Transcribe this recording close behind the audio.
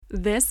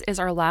This is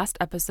our last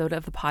episode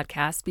of the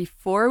podcast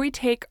before we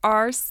take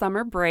our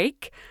summer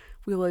break.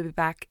 We will be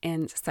back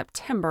in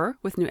September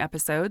with new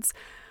episodes.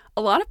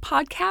 A lot of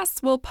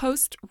podcasts will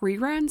post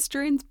reruns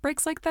during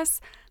breaks like this.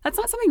 That's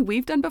not something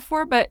we've done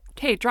before, but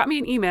hey, drop me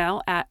an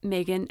email at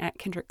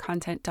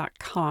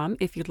megan@kendrickcontent.com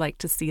if you'd like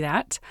to see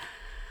that.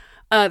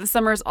 The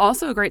summer is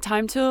also a great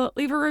time to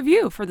leave a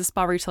review for the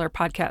SpaRetailer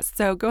Podcast,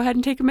 so go ahead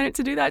and take a minute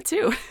to do that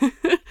too.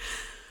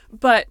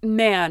 But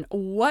man,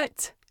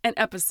 what an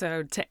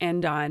episode to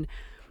end on.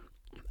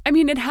 I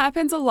mean, it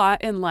happens a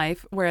lot in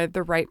life where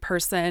the right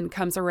person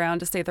comes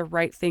around to say the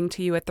right thing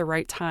to you at the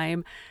right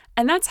time.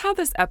 And that's how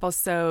this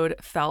episode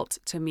felt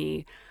to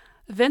me.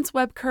 Vince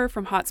Wuebker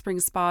from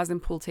HotSpring Spas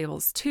and Pool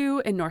Tables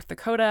 2 in North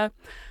Dakota,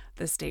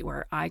 the state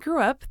where I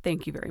grew up.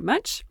 Thank you very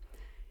much.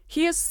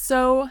 He is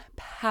so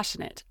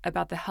passionate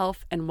about the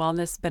health and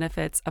wellness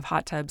benefits of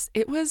hot tubs.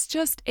 It was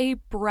just a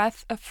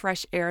breath of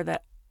fresh air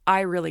that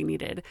I really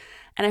needed.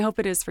 And I hope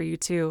it is for you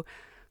too.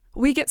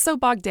 We get so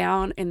bogged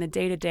down in the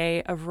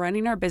day-to-day of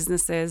running our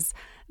businesses.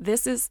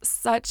 This is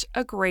such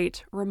a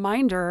great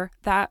reminder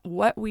that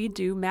what we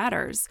do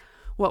matters.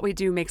 What we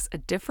do makes a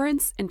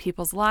difference in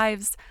people's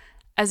lives.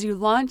 As you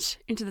launch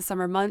into the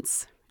summer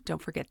months,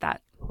 don't forget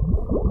that.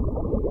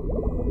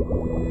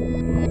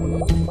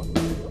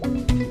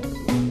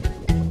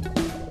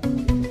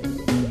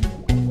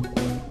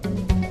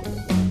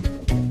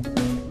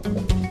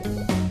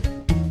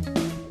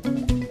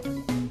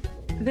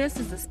 This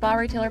is the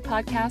SpaRetailer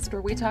Podcast,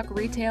 where we talk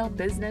retail,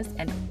 business,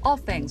 and all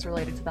things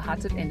related to the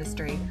hot tub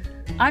industry.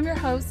 I'm your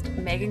host,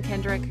 Megan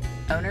Kendrick,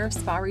 owner of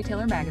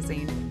SpaRetailer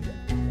Magazine.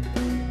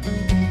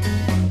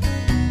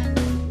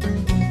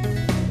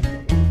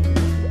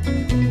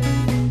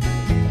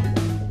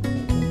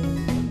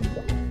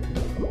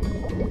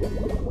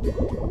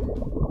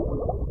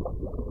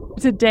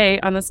 Today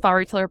on the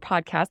SpaRetailer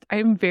Podcast,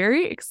 I'm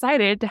very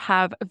excited to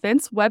have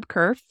Vince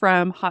Wuebker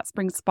from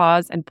HotSpring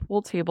Spas and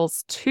Pool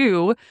Tables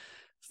 2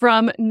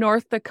 from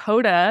North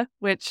Dakota,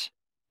 which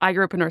I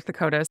grew up in North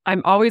Dakota.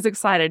 I'm always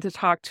excited to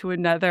talk to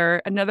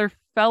another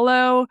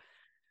fellow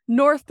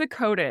North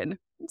Dakotan.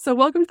 So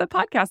welcome to the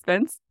podcast,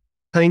 Vince.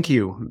 Thank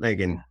you,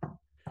 Megan.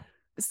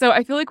 So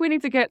I feel like we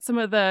need to get some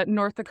of the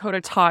North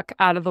Dakota talk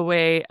out of the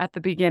way at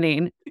the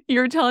beginning.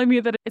 You're telling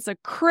me that it's a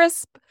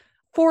crisp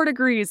 4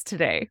 degrees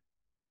today.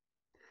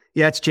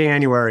 Yeah, it's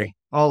January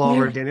all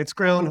over again. It's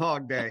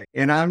Groundhog Day.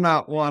 And I'm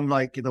not one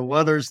like the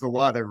weather's the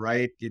weather,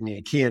 right? And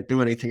you can't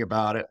do anything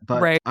about it.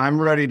 But right. I'm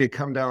ready to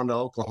come down to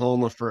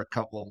Oklahoma for a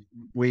couple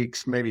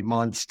weeks, maybe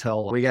months,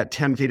 till we got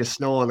 10 feet of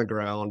snow on the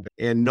ground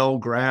and no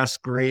grass,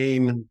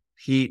 green,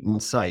 heat in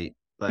sight.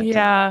 But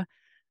yeah,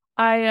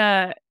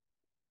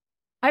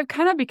 I've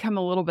kind of become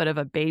a little bit of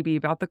a baby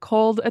about the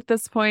cold at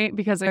this point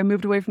because I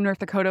moved away from North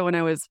Dakota when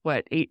I was,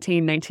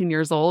 18, 19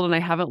 years old, and I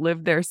haven't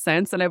lived there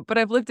since. But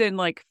I've lived in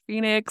like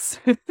Phoenix,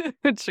 Chicago.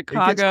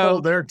 It gets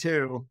cold there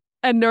too.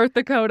 And North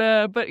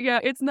Dakota. But yeah,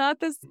 it's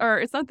not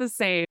the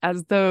same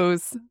as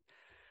those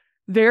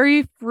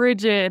very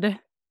frigid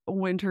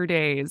winter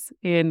days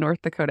in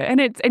North Dakota.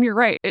 And you're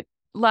right, it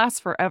lasts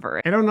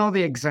forever. I don't know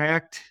the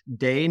exact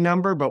day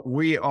number, but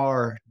we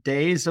are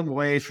days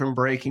away from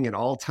breaking an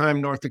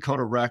all-time North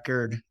Dakota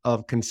record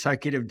of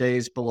consecutive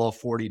days below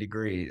 40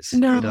 degrees.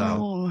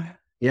 No.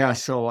 Yeah,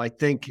 so I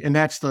think, and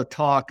that's the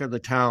talk of the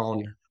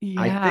town.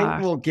 Yeah. I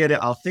think we'll get it.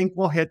 I think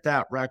we'll hit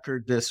that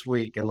record this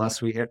week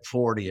unless we hit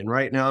 40. And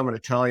right now I'm going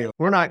to tell you,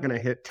 we're not going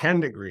to hit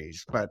 10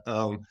 degrees, but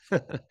no,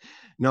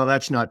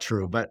 that's not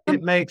true. But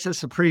it makes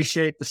us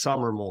appreciate the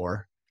summer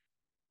more.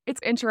 It's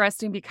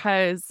interesting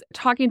because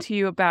talking to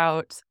you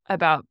about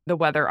the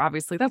weather,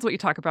 obviously, that's what you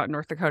talk about in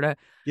North Dakota.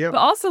 Yep. But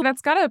also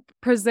that's got to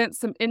present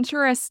some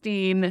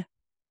interesting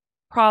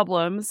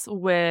problems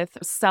with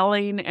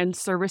selling and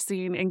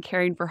servicing and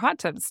caring for hot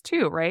tubs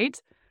too,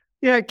 right?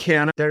 Yeah, it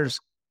can. There's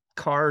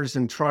cars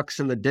and trucks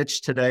in the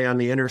ditch today on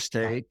the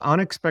interstate,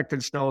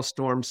 unexpected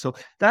snowstorms. So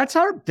that's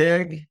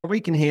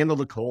we can handle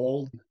the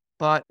cold.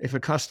 But if a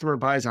customer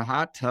buys a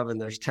hot tub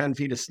and there's 10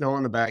 feet of snow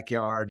in the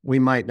backyard, we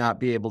might not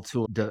be able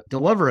to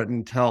deliver it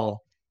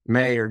until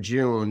May or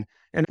June.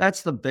 And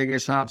that's the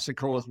biggest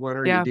obstacle with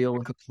winter. Yeah. You deal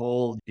with the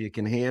cold. You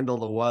can handle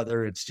the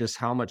weather. It's just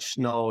how much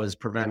snow is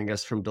preventing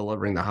us from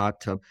delivering the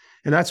hot tub.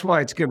 And that's why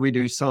it's good we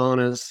do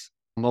saunas.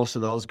 Most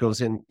of those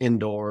goes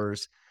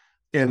indoors,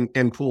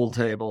 in pool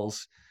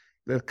tables.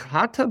 The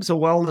hot tub's a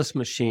wellness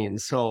machine.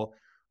 So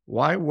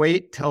why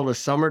wait till the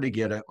summer to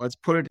get it? Let's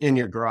put it in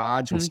your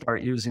garage and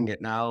start using it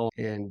now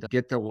and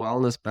get the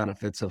wellness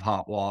benefits of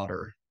hot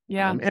water.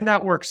 Yeah. And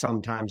that works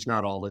sometimes,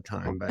 not all the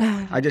time. But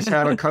I just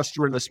had a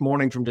customer this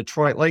morning from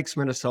Detroit Lakes,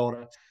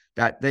 Minnesota,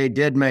 that they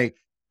did make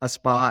a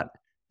spot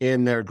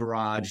in their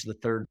garage, the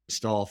third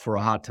stall, for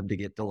a hot tub to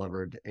get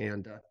delivered.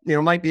 And, it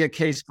might be a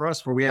case for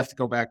us where we have to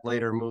go back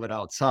later and move it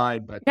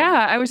outside. But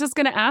yeah, I was just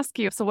going to ask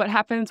you, so what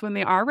happens when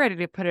they are ready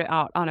to put it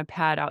out on a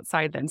pad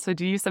outside then? So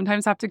do you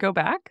sometimes have to go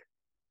back?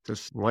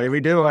 Just the way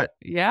we do it.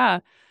 Yeah.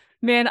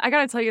 Man, I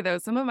got to tell you, though,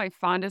 some of my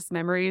fondest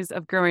memories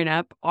of growing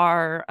up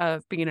are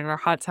of being in our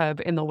hot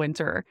tub in the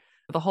winter.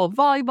 The whole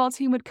volleyball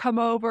team would come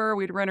over.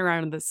 We'd run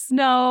around in the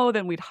snow.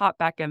 Then we'd hop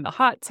back in the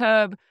hot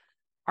tub.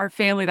 Our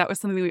family, that was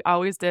something we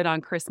always did on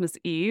Christmas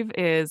Eve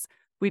is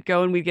we'd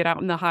go and we'd get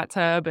out in the hot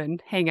tub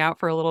and hang out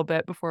for a little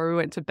bit before we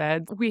went to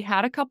bed. We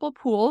had a couple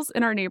pools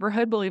in our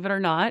neighborhood, believe it or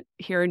not,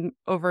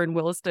 over in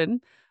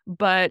Williston,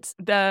 but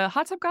the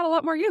hot tub got a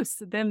lot more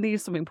use than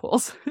these swimming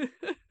pools.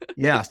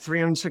 Yeah,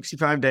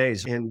 365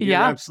 days. And you're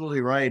Yeah.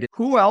 absolutely right.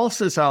 Who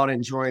else is out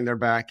enjoying their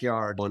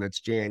backyard when it's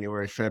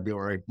January,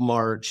 February,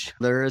 March?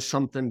 There is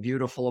something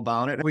beautiful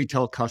about it. We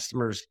tell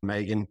customers,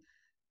 Megan,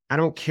 I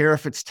don't care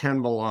if it's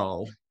 10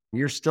 below.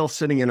 You're still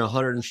sitting in a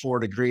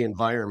 104-degree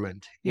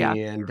environment. Yeah.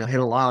 And it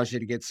allows you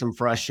to get some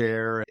fresh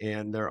air.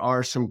 And there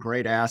are some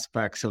great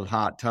aspects of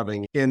hot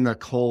tubbing in the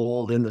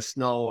cold, in the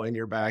snow, in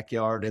your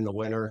backyard in the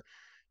winter.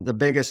 The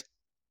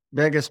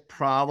biggest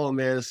problem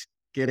is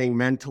getting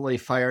mentally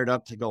fired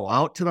up to go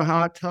out to the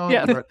hot tub.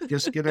 Yeah. But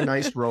just get a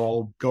nice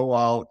robe, go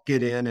out,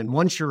 get in. And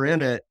once you're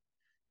in it,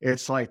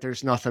 it's like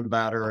there's nothing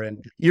better.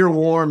 And you're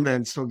warm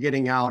then, so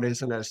getting out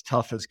isn't as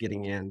tough as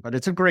getting in. But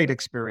it's a great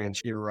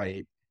experience. You're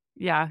right.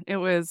 Yeah, it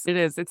is.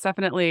 It's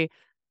definitely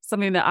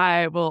something that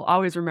I will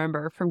always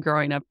remember from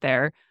growing up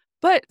there.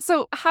 But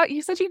so how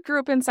you said you grew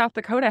up in South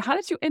Dakota. How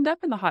did you end up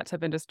in the hot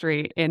tub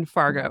industry in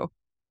Fargo?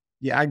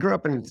 Yeah, I grew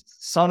up in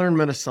southern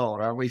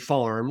Minnesota. We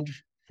farmed.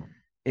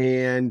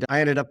 And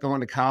I ended up going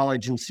to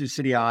college in Sioux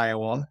City,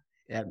 Iowa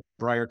at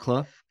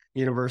Briarcliff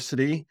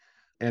University.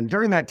 And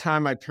during that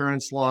time, my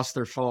parents lost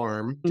their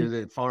farm to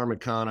the farm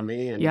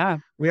economy. And Yeah.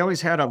 we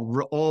always had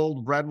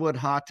old redwood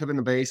hot tub in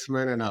the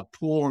basement and a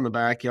pool in the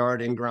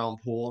backyard, in-ground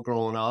pool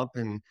growing up.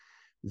 And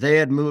they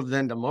had moved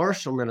into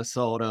Marshall,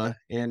 Minnesota.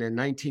 And in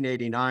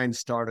 1989,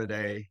 started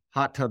a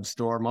hot tub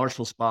store,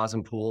 Marshall Spas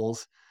and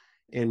Pools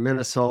in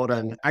Minnesota.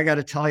 And I got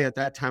to tell you, at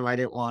that time, I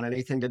didn't want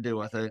anything to do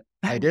with it.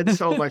 I did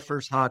sell my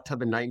first hot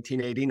tub in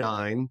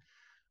 1989,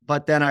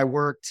 but then I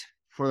worked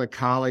for the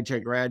college I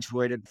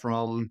graduated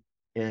from.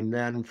 And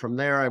then from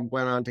there, I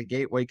went on to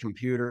Gateway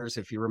Computers,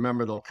 if you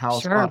remember those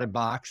cow-spotted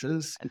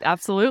boxes.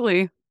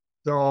 Absolutely.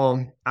 So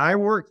I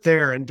worked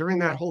there. And during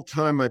that whole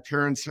time, my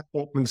parents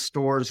opened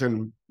stores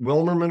in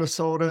Wilmer,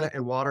 Minnesota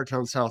and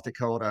Watertown, South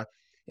Dakota.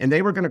 And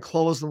they were going to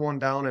close the one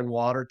down in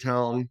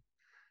Watertown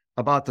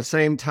about the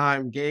same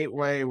time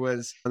Gateway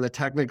was in the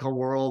technical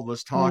world,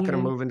 was talking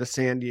of moving to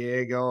San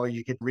Diego.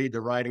 You could read the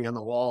writing on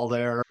the wall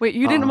there. Wait,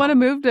 you didn't want to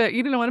move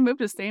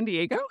to San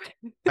Diego?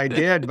 I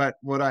did, but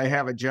would I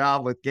have a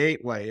job with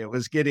Gateway? It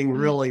was getting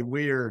really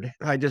weird.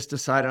 I just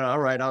decided, all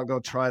right, I'll go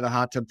try the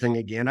hot tub thing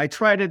again. I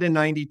tried it in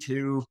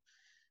 92.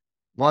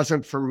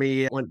 Wasn't for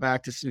me. I went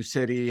back to Sioux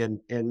City and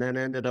then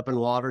ended up in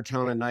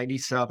Watertown in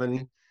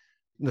 97.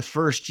 The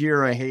first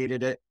year I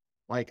hated it.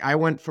 Like I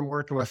went from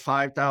working with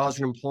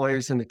 5,000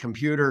 employees in the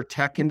computer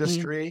tech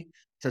industry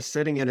to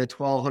sitting in a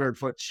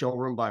 1,200-foot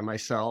showroom by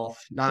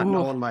myself, not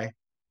knowing my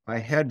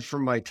head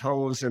from my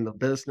toes in the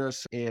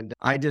business. And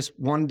I just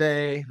one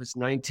day, it was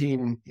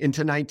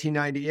into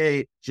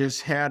 1998,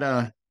 just had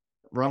a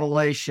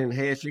revelation.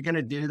 Hey, if you're going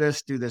to do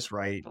this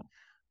right.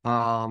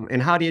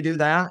 And how do you do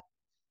that?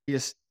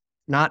 Just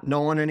not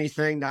knowing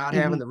anything, not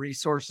having the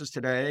resources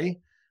today.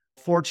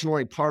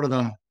 Fortunately, part of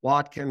the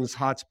Watkins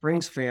Hot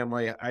Springs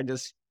family, I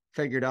just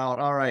figured out,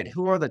 all right,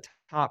 who are the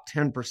top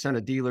 10%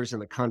 of dealers in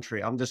the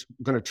country? I'm just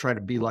going to try to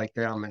be like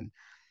them. And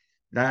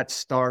that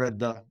started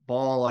the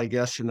ball, I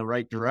guess, in the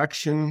right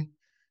direction.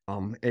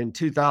 In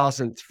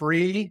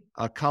 2003,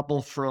 a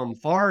couple from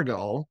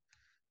Fargo,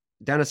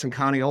 Dennis and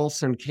Connie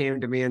Olson, came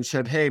to me and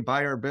said, hey,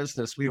 buy our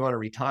business. We want to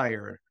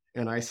retire.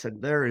 And I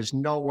said, there is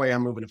no way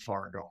I'm moving to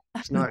Fargo.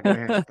 It's not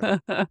going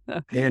to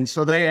happen. And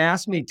so they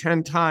asked me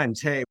 10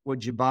 times, hey,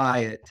 would you buy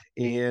it?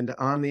 And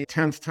on the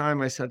 10th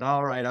time, I said,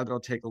 all right, I'll go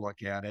take a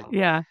look at it.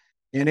 Yeah.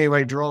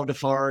 Anyway, drove to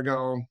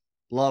Fargo,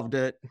 loved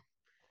it,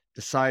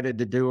 decided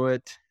to do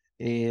it.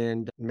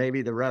 And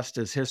maybe the rest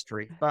is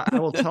history. But I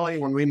will tell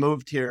you, when we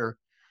moved here,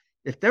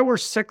 if there were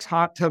 6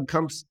 hot tub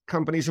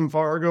companies in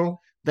Fargo,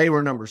 they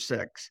were number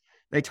 6.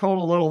 They told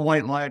a little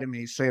white lie to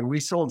me saying, we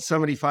sold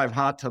 75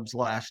 hot tubs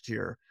last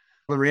year.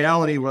 The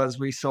reality was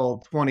we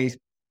sold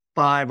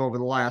 25 over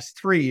the last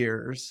 3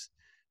 years,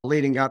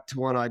 leading up to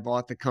when I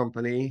bought the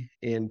company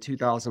in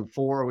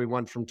 2004. We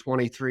went from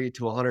 23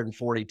 to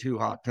 142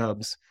 hot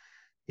tubs,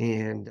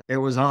 and it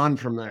was on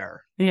from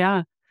there.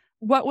 Yeah.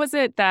 What was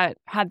it that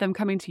had them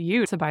coming to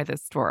you to buy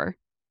this store?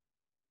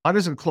 I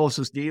was the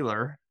closest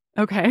dealer.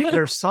 Okay.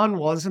 Their son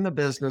was in the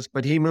business,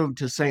 but he moved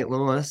to St.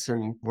 Louis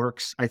and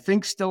works, I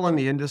think, still in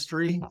the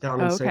industry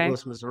down in St.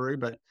 Louis, Missouri.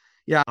 But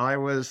yeah, I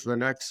was the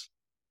next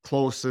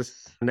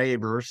closest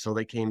neighbor, so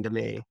they came to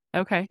me.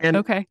 Okay.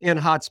 And in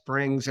Hot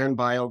Springs and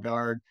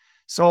BioGuard.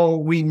 So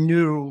we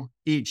knew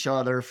each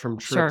other from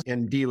trips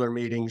and dealer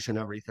meetings and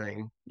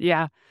everything.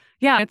 Yeah.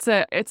 Yeah. It's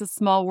a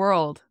small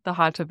world, the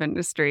hot tub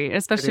industry,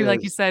 especially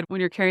like you said, when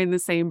you're carrying the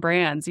same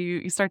brands,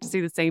 you start to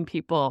see the same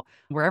people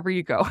wherever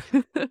you go.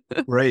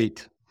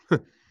 Right.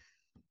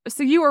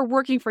 So you were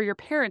working for your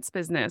parents'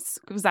 business.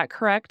 Was that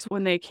correct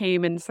when they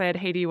came and said,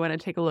 hey, do you want to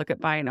take a look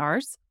at buying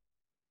ours?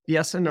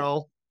 Yes and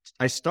no.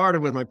 I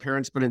started with my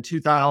parents, but in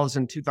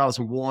 2000,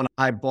 2001,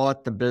 I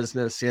bought the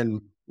business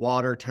in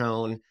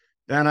Watertown.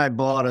 Then I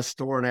bought a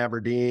store in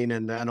Aberdeen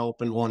and then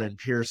opened one in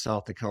Pierce,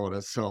 South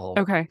Dakota. So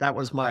Okay. that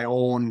was my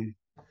own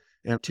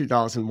in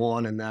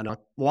 2001. And then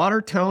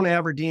Watertown,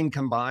 Aberdeen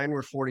combined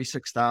were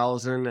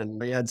 46,000. And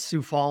we had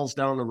Sioux Falls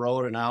down the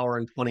road, an hour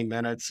and 20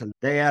 minutes. And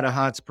they had a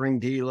hot spring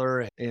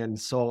dealer. And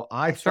so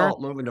I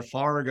felt moving to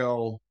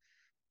Fargo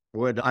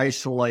would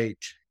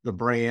isolate the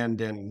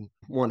brand and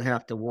wouldn't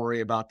have to worry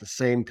about the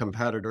same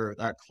competitor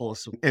that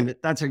close. And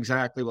that's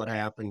exactly what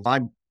happened.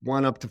 I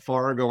went up to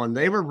Fargo and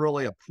they were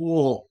really a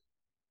pool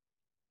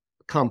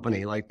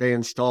company. Like they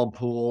installed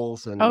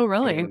pools and,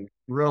 and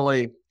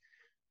really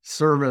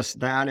serviced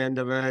that end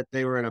of it.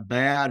 They were in a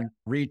bad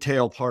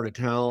retail part of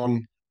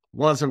town.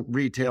 Wasn't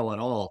retail at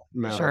all,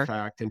 matter of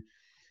fact. And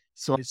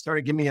so they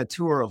started giving me a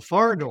tour of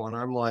Fargo and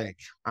I'm like,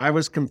 I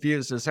was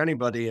confused as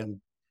anybody.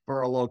 And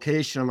for a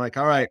location, I'm like,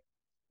 all right,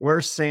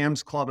 where's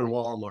Sam's Club and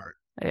Walmart?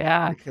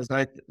 Yeah. Because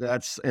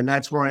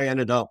that's where I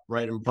ended up,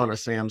 right in front of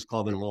Sam's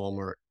Club and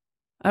Walmart.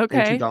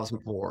 Okay. In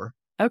 2004.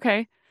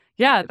 Okay.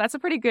 Yeah, that's a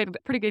pretty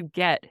good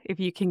get if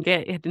you can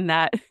get in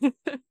that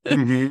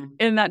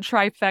in that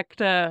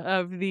trifecta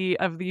of the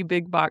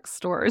big box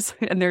stores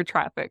and their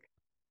traffic.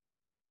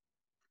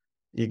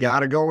 You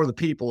got to go where the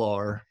people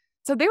are.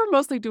 So they were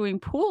mostly doing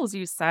pools,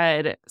 you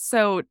said.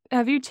 So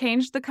have you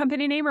changed the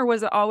company name or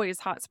was it always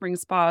HotSpring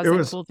Spas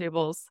and Pool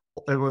Tables?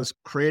 It was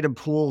Creative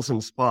Pools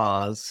and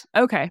Spas.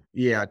 Okay.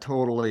 Yeah,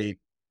 totally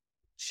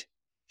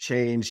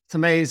changed. It's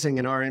amazing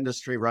in our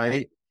industry,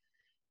 right?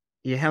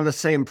 You have the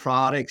same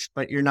products,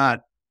 but you're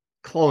not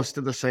close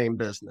to the same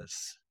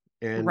business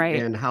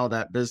and how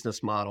that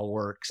business model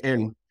works.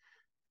 And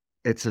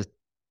it's a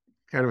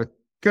kind of a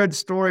good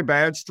story,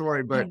 bad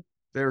story, but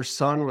their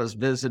son was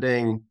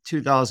visiting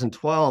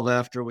 2012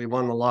 after we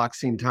won the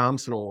Loxine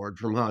Thompson Award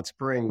from Hot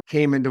Spring,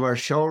 came into our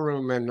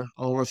showroom and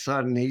all of a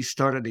sudden he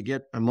started to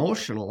get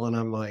emotional. And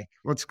I'm like,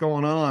 what's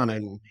going on?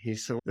 And he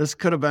said, this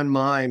could have been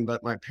mine,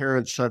 but my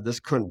parents said this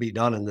couldn't be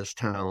done in this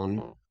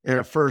town. And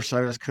at first I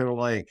was kind of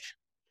like,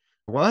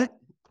 what?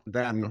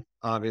 Then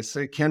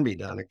obviously it can be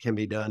done. It can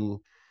be done.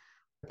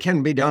 It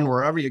can be done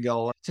wherever you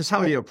go. It's just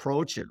how you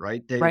approach it,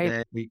 right? Day to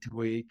day, week to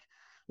week.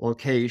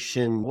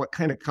 Location, what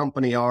kind of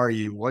company are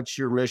you? What's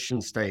your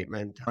mission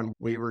statement? And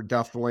we were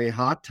definitely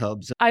hot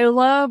tubs. I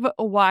love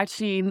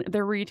watching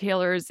the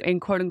retailers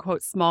in quote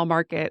unquote small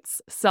markets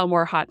sell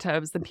more hot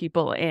tubs than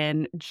people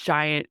in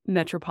giant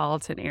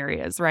metropolitan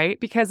areas, right?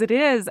 Because it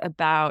is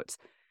about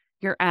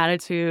your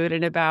attitude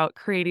and about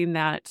creating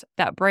that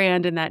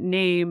brand and that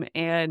name.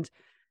 And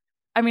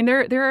I mean,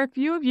 there are a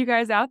few of you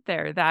guys out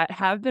there that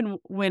have been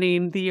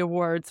winning the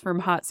awards from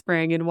Hot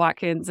Spring and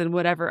Watkins and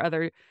whatever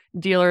other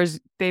dealers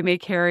they may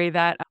carry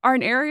that are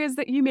in areas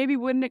that you maybe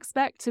wouldn't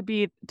expect to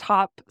be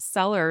top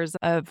sellers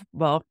of,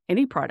 well,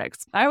 any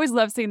products. I always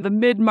love seeing the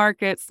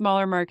mid-market,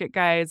 smaller market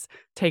guys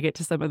take it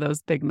to some of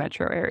those big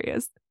metro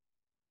areas.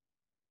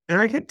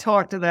 And I could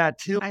talk to that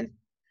too.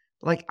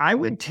 I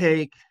would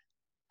take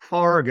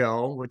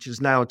Fargo, which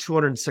is now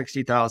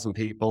 260,000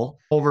 people,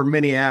 over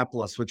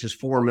Minneapolis, which is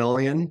 4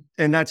 million.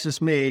 And that's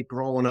just me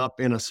growing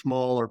up in a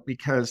smaller,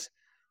 because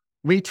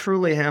we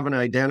truly have an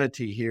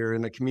identity here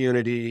in the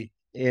community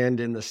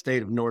and in the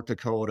state of North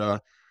Dakota.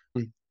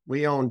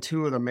 We own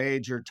 2 of the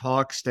major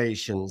talk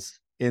stations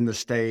in the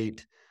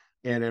state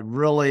and have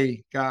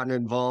really gotten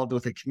involved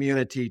with the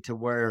community to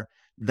where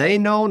they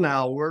know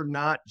now we're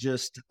not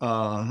just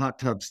a hot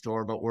tub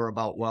store, but we're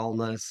about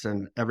wellness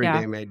and every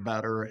day made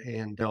better.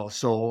 And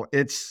so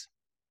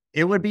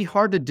it would be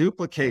hard to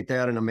duplicate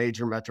that in a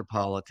major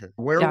metropolitan.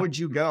 Where would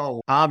you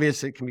go?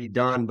 Obviously it can be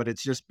done, but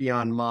it's just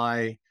beyond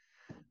my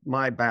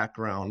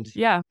background.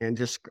 Yeah. And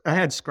just a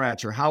head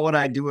scratcher. How would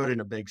I do it in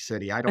a big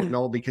city? I don't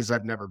know because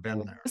I've never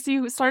been there. So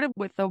you started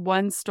with the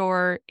one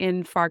store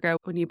in Fargo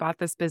when you bought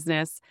this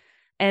business,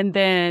 and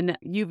then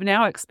you've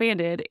now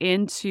expanded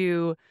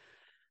into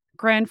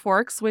Grand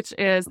Forks, which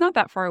is not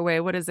that far away.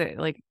 What is it?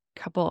 Like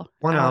An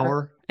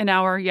hour. An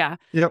hour. Yeah.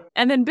 Yep.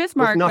 And then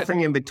Bismarck. With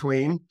nothing in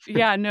between.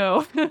 Yeah,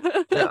 no.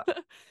 Yeah.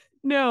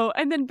 No.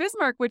 And then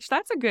Bismarck, which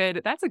that's a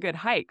good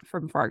hike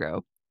from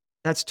Fargo.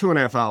 That's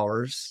 2.5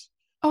 hours.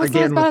 Oh, it's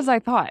not as bad as I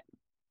thought.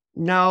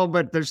 No,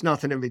 but there's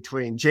nothing in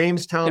between.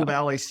 Jamestown,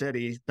 Valley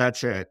City,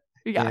 that's it.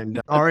 Yeah.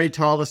 And already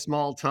to all the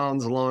small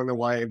towns along the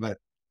way, but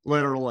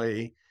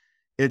literally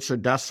it's a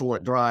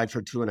desolate drive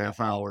for 2.5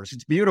 hours.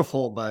 It's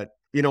beautiful, but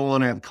you don't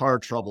want to have car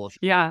trouble.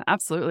 Yeah,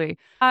 absolutely.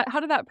 How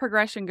did that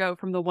progression go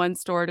from the one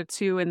store to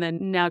 2 and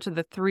then now to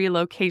the 3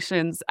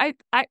 locations? I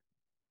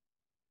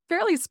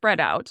fairly spread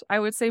out. I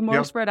would say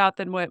more spread out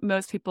than what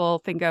most people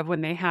think of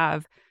when they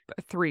have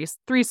three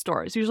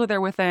stores. Usually they're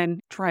within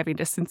driving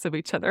distance of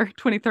each other,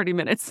 20, 30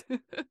 minutes.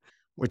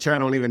 Which I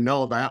don't even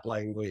know that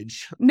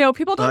language. No,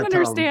 people don't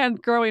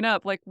understand growing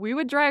up. Like we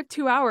would drive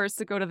 2 hours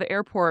to go to the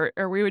airport,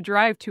 or we would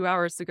drive 2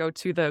 hours to go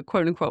to the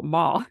quote unquote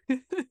mall.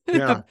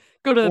 Yeah.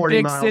 Go to the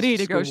big city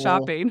to go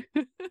shopping.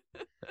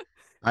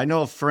 I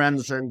know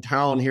friends in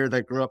town here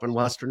that grew up in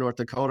Western North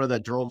Dakota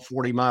that drove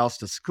 40 miles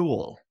to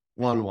school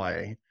one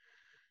way.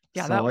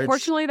 Yeah, So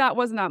fortunately that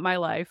was not my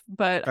life,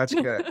 but that's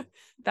good.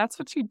 that's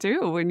what you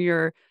do when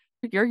you're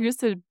used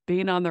to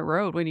being on the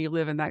road when you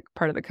live in that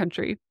part of the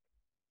country.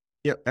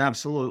 Yep,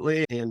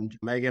 absolutely. And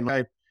Megan,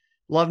 I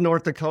love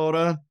North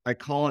Dakota. I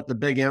call it the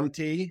big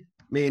empty,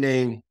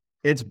 meaning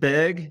it's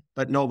big,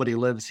 but nobody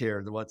lives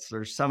here.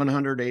 There's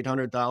 700,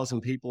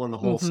 800,000 people in the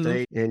whole Hmm.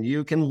 state, and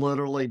you can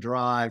literally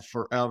drive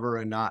forever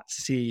and not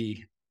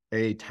see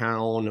a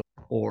town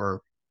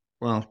or,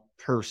 well,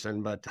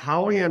 person. But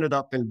how we ended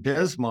up in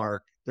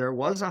Bismarck, there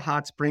was a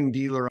hot spring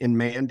dealer in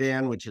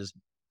Mandan, which is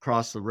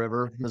across the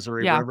river,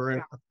 Missouri Yeah.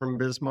 River from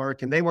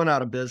Bismarck, and they went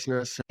out of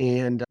business.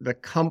 And the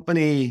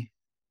company,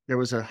 there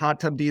was a hot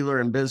tub dealer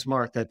in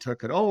Bismarck that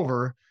took it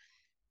over.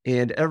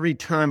 And every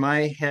time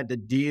I had to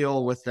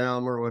deal with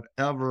them or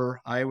whatever,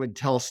 I would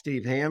tell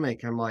Steve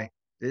Hammock, I'm like,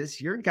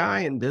 your guy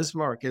in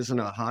Bismarck isn't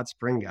a hot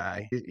spring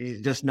guy.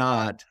 He's just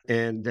not.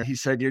 And he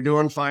said, you're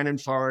doing fine in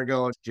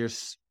Fargo.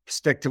 Just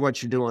stick to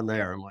what you're doing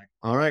there. I'm like,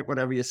 all right,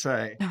 whatever you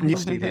say. And you,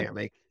 Steve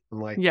Hammock. I'm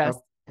like, Yes.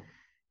 yep.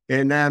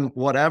 And then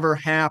whatever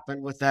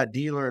happened with that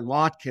dealer in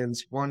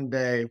Watkins, one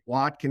day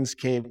Watkins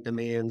came to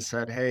me and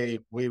said, hey,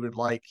 we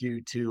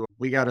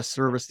got to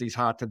service these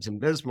hot tubs in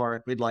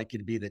Bismarck. We'd like you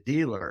to be the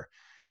dealer.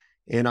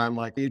 And I'm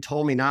like, you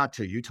told me not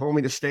to. You told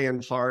me to stay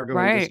in Fargo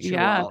and Right. just chill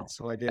Yeah. out.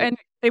 So I did. And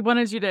they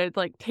wanted you to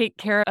like take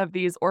care of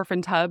these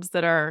orphan tubs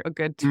that are a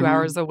good 2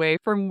 hours Mhm. away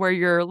from where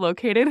you're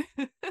located.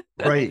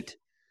 Right.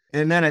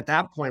 And then at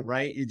that point,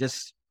 right,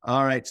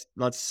 all right,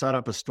 let's set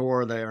up a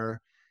store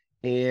there.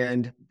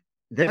 And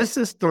this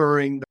is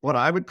during what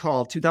I would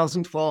call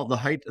 2012, the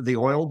height of the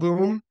oil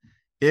boom.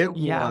 It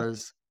Yeah.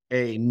 was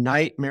a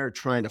nightmare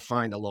trying to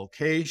find a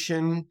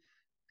location,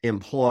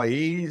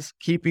 employees,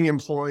 keeping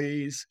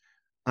employees.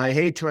 I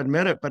hate to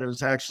admit it, but it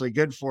was actually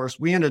good for us.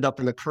 We ended up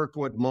in the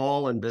Kirkwood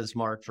Mall in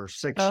Bismarck for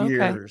 6 Oh, okay.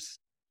 years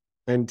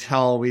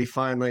until we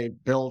finally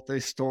built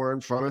a store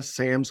in front of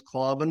Sam's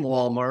Club and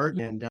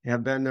Walmart, and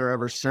have been there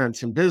ever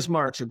since. And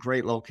Bismarck's a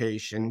great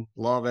location.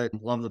 Love it.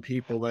 Love the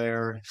people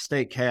there.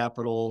 State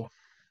capital.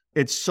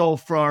 It's so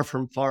far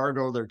from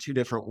Fargo. They're two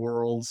different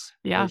worlds.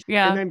 Yeah. And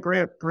Yeah. then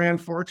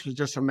Grand Forks was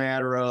just a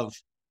matter of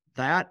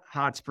that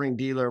hot spring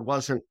dealer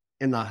wasn't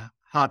in the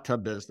hot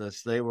tub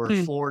business. They were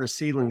Hmm. floor to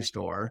ceiling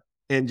store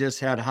and just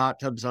had hot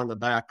tubs on the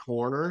back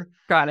corner.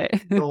 Got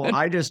it. So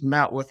I just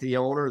met with the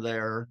owner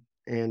there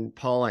and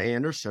Paula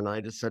Anderson.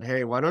 I just said,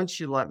 hey, why don't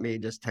you let me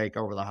just take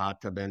over the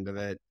hot tub end of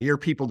it? Your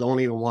people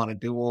don't even want to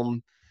do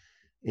them.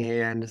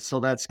 And so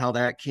that's how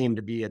that came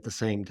to be at the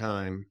same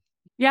time.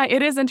 Yeah,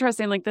 it is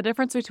interesting. Like the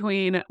difference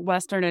between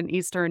Western and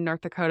Eastern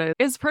North Dakota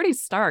is pretty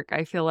stark,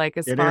 I feel like,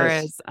 as It far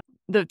is. as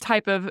the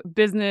type of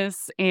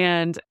business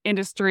and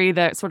industry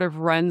that sort of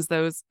runs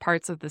those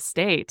parts of the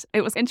state.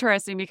 It was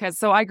interesting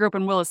because I grew up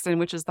in Williston,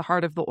 which is the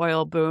heart of the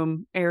oil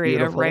boom area,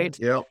 Beautiful. right?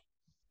 Yep.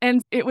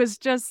 And it was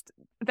just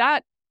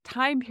that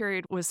time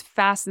period was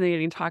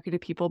fascinating talking to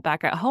people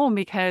back at home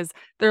because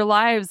their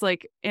lives,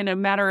 like in a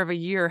matter of a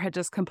year, had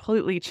just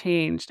completely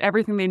changed.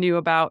 Everything they knew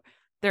about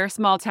their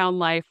small town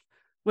life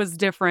was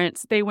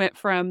different.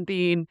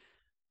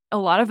 A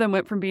lot of them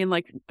went from being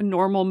like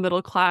normal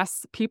middle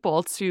class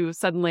people to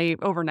suddenly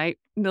overnight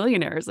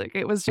millionaires. Like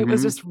it was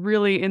just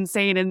really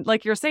insane. And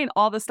like you're saying,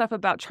 all the stuff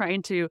about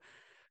trying to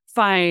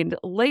find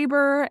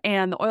labor,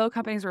 and the oil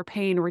companies were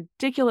paying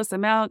ridiculous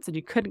amounts and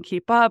you couldn't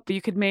keep up.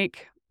 You could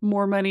make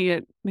more money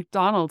at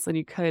McDonald's than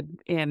you could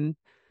in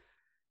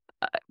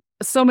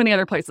so many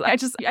other places.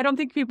 I don't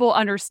think people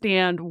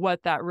understand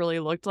what that really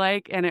looked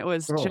like. And it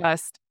was Oh,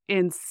 just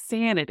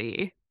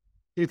insanity.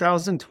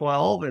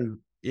 2012, and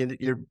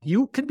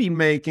you could be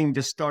making,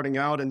 just starting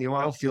out in the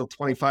oil field,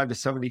 $25 to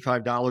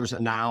 $75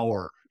 an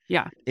hour.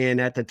 Yeah.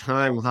 And at the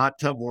time, Hot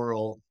Tub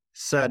World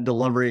said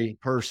delivery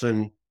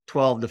person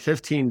 $12 to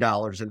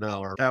 $15 an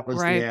hour. That was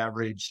Right. the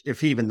average,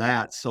 if even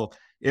that. So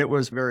it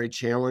was very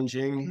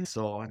challenging.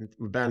 So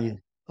we've been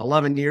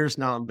 11 years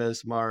now in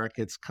Bismarck.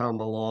 It's come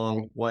a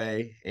long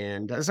way.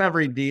 And as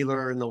every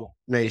dealer in the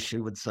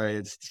nation would say,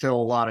 it's still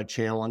a lot of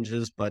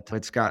challenges, but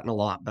it's gotten a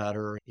lot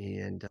better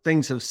and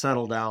things have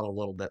settled down a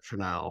little bit for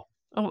now.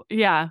 Oh,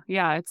 yeah.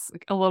 Yeah. It's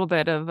a little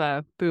bit of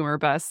a boomer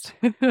bust.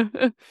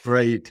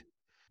 Great.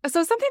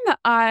 So something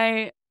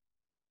that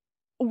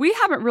we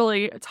haven't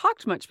really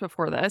talked much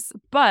before this,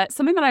 but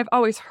something that I've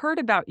always heard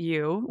about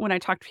you when I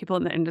talk to people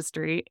in the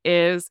industry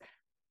is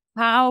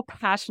how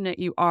passionate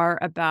you are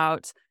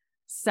about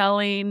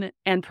selling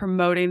and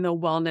promoting the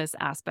wellness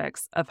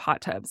aspects of hot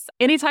tubs.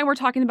 Anytime we're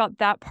talking about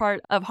that part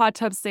of hot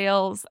tub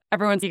sales,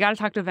 you got to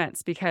talk to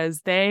Vince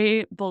because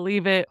they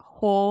believe it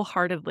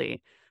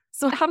wholeheartedly.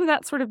 So how did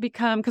that sort of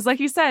become? Because like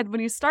you said, when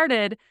you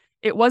started,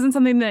 it wasn't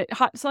something that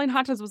selling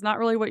hot tubs was not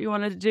really what you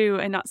wanted to do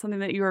and not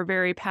something that you were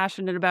very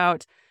passionate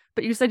about.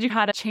 But you said you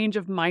had a change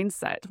of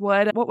mindset.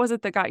 What was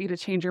it that got you to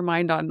change your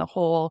mind on the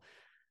whole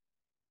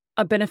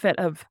benefit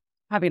of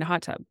having a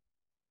hot tub?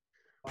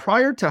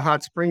 Prior to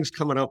Hot Springs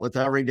coming up with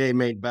Every Day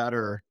Made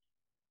Better,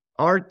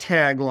 our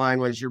tagline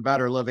was "Your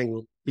better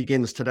living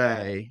begins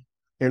today,"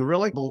 and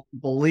really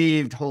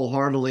believed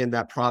wholeheartedly in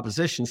that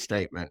proposition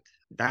statement.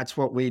 That's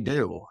what we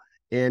do.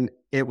 And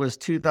it was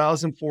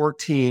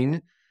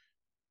 2014,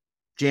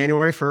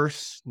 January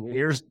 1st,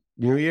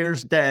 New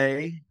Year's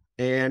Day.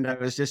 And I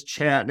was just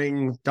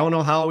chatting. Don't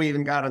know how we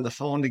even got on the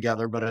phone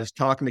together, but I was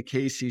talking to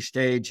Casey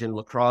Stage in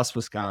La Crosse,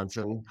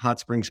 Wisconsin,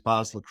 HotSpring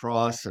Spas La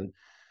Crosse. And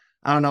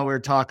I don't know, we were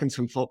talking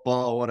some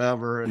football or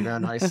whatever. And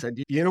then I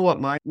said, you know what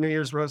my New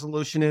Year's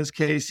resolution is,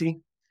 Casey?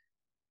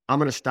 I'm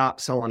going to stop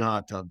selling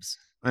hot tubs.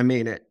 I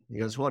mean it. He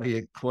goes, what, are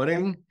you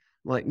quitting? I'm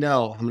like,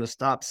 no, I'm going to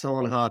stop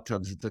selling hot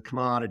tubs. It's a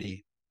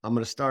commodity. I'm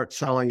going to start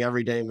selling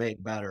Everyday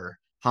Made Better,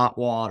 hot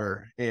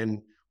water, and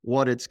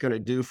what it's going to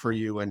do for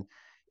you. And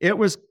it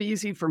was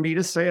easy for me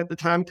to say at the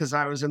time because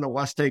I was in the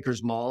West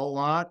Acres Mall a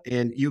lot,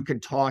 and you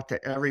could talk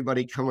to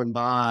everybody coming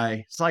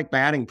by. It's like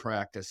batting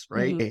practice,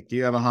 right? Hey, do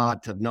you have a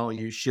hot tub? No,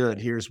 you should.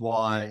 Here's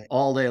why.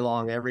 All day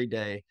long, every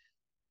day.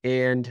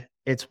 And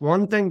it's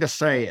one thing to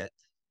say it.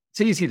 It's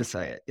easy to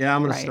say it. Yeah,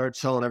 I'm going to start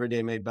selling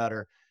Everyday Made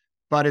Better.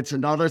 But it's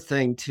another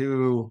thing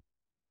to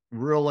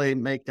really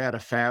make that a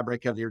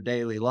fabric of your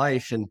daily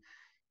life. And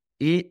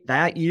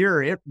that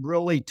year, it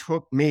really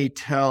took me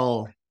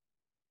till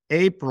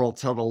April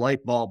till the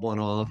light bulb went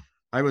off.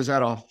 I was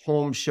at a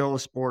home show,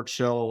 sports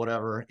show,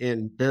 whatever,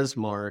 in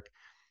Bismarck.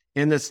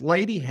 And this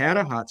lady had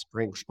a hot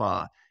spring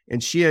spa.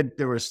 And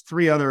there was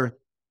 3 other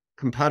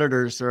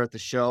competitors there at the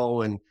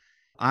show. And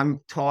I'm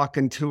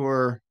talking to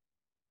her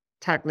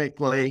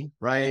technically,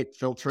 right?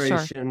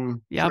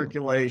 Filtration,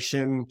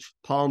 circulation,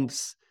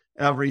 pumps,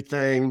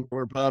 everything.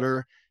 We're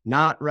better,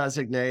 not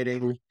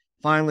resonating.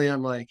 Finally,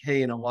 I'm like,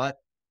 hey, you know what?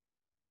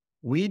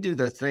 We do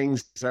the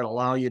things that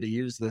allow you to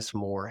use this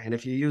more. And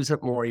if you use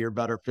it more, you're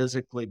better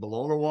physically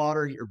below the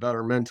water, you're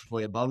better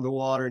mentally above the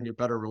water, and you're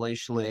better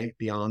relationally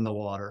beyond the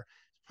water.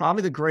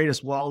 Probably the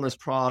greatest wellness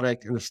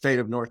product in the state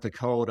of North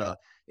Dakota.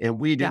 And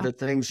we do the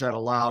things that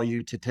allow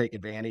you to take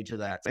advantage of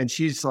that. And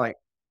she's like,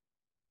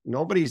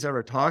 nobody's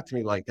ever talked to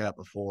me like that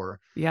before.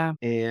 Yeah.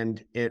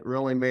 And it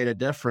really made a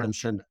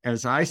difference. And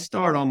as I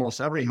start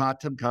almost every hot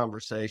tub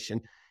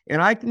conversation, and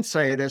I can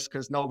say this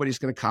because nobody's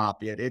going to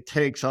copy it. It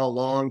takes a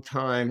long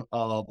time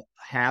of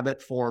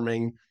habit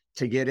forming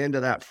to get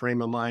into that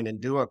frame of mind and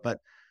do it. But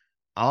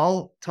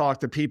I'll talk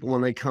to people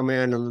when they come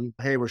in and,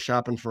 hey, we're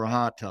shopping for a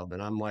hot tub.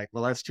 And I'm like,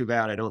 well, that's too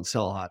bad. I don't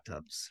sell hot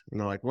tubs. And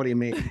they're like, what do you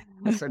mean?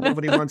 I said,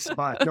 nobody wants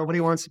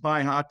to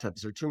buy hot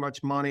tubs. They're too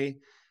much money,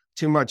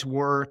 too much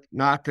work,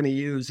 not going to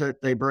use it.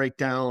 They break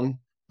down.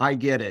 I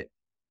get it.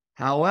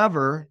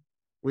 However,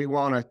 we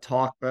want to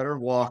talk better,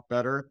 walk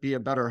better, be a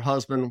better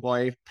husband,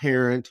 wife,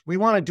 parent. We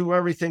want to do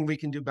everything we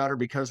can do better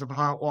because of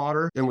hot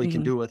water than we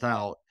can do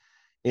without.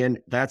 And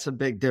that's a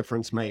big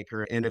difference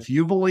maker. And if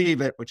you believe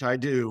it, which I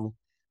do,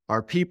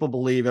 our people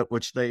believe it,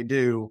 which they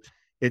do,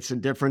 it's a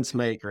difference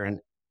maker.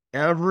 And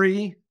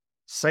every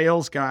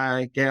sales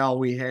guy, gal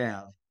we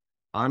have,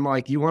 I'm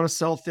like, you want to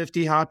sell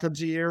 50 hot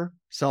tubs a year?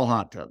 Sell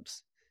hot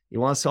tubs.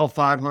 You want to sell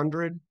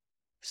 500?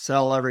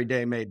 Sell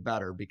Everyday Made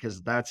Better, because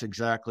that's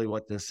exactly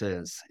what this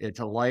is.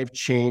 It's a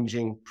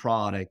life-changing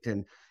product.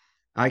 And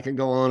I can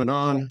go on and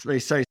on. They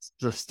say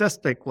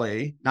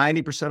statistically,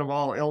 90% of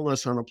all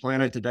illness on the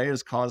planet today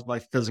is caused by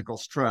physical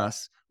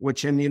stress,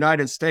 which in the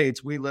United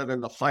States, we live in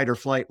the fight or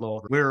flight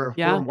mode. We're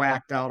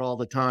whacked out all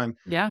the time.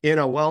 Yeah. In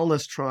a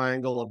wellness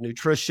triangle of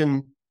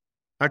nutrition,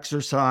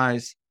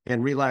 exercise,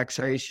 and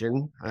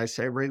relaxation. I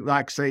say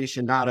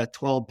relaxation, not a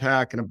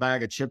 12-pack and a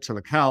bag of chips on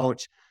the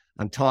couch.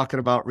 I'm talking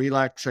about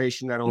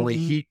relaxation that only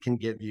heat can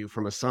give you,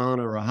 from a sauna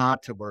or a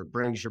hot tub, where it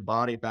brings your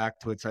body back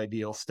to its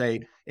ideal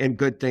state and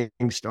good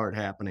things start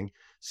happening.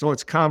 So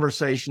it's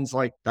conversations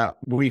like that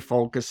we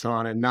focus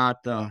on, and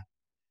not the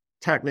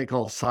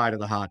technical side of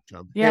the hot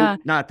tub. Yeah.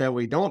 And not that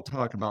we don't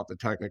talk about the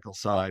technical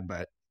side,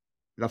 but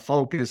the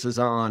focus is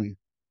on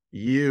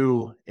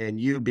you and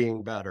you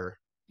being better.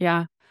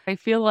 Yeah. I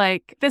feel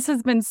like this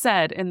has been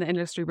said in the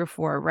industry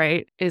before,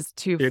 right? Is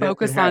to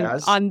focus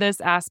on this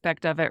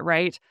aspect of it,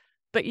 right?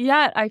 But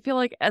yet I feel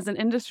like as an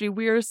industry,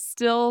 we're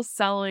still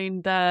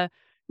selling the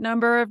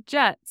number of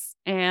jets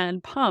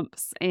and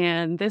pumps,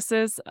 and this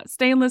is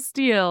stainless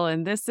steel,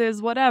 and this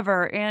is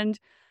whatever. And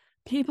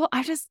people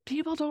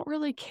don't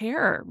really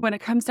care when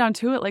it comes down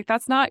to it. Like,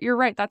 you're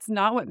right. That's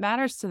not what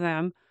matters to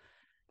them.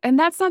 And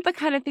that's not the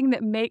kind of thing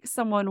that makes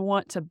someone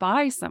want to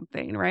buy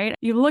something, right?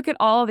 You look at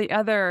all the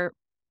other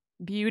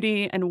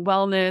beauty and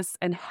wellness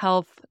and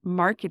health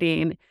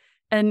marketing,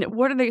 and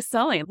what are they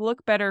selling?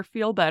 Look better,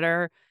 feel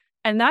better.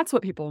 And that's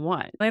what people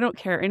want. They don't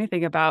care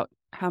anything about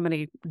how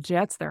many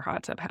jets their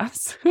hot tub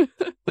has.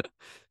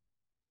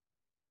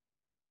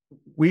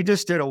 We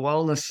just did a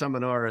wellness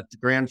seminar at the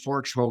Grand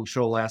Forks Home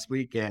Show last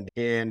weekend.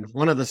 And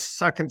one of the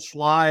second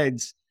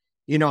slides,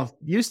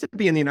 used to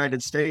be in the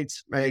United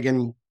States,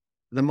 Megan,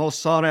 the most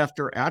sought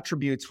after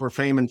attributes were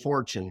fame and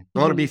fortune. I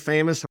want to be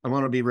famous. I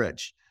want to be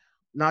rich.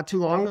 Not too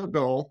long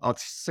ago,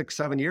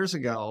 6-7 years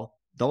ago,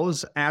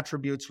 those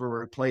attributes were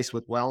replaced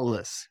with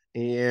wellness.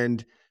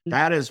 And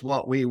that is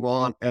what we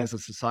want as a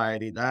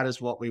society. That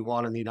is what we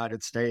want in the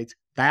United States.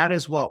 That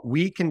is what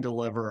we can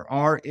deliver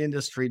our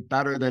industry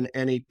better than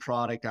any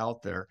product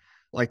out there.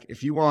 Like,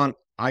 if you want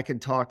I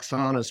could talk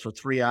saunas for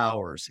 3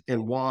 hours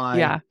and why,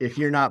 Yeah. if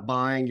you're not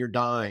buying, you're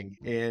dying.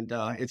 And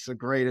it's the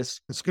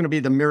greatest. It's going to be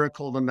the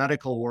miracle of the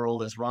medical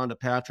world, as Rhonda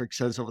Patrick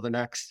says, over the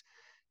next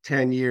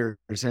 10 years.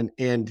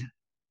 And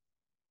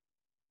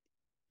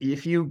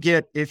if you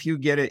get it, you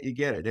get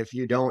it. If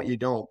you don't, you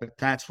don't. But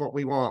that's what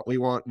we want. We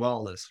want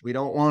wellness. We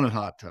don't want a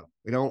hot tub.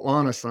 We don't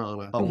want a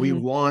sauna, but we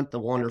want the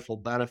wonderful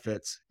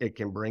benefits it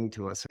can bring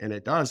to us. And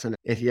it does. And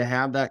if you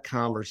have that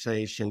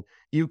conversation,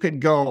 you could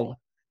go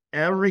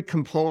every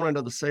component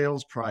of the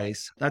sales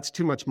price. That's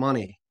too much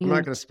money. I'm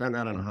not going to spend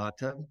that on a hot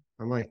tub.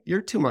 I'm like,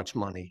 you're too much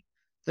money.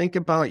 Think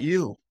about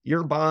you,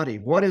 your body.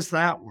 What is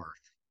that worth?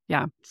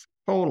 Yeah.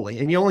 Totally.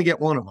 And you only get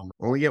one of them.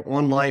 Only get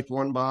one life,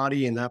 one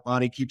body, and that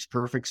body keeps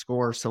perfect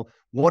score. So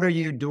what are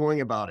you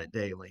doing about it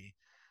daily?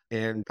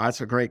 And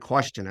that's a great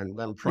question. And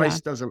then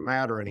price doesn't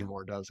matter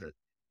anymore, does it?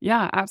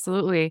 Yeah,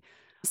 absolutely.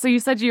 So you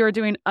said you were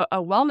doing a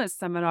wellness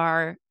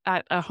seminar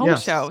at a home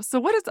Yes. show. So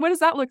what does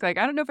that look like?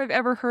 I don't know if I've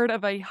ever heard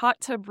of a hot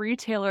tub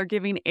retailer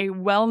giving a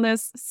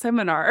wellness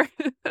seminar.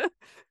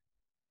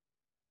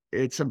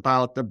 It's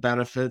about the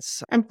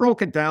benefits. I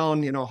broke it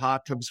down,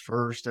 hot tubs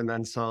first and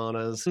then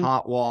saunas,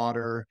 hot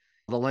water.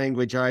 The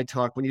language I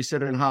talk, when you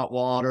sit in hot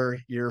water,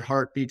 your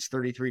heart beats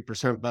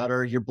 33%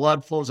 better. Your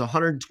blood flows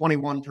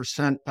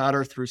 121%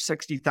 better through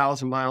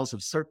 60,000 miles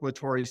of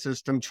circulatory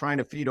system trying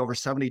to feed over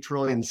 70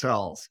 trillion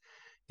cells.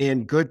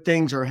 And good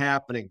things are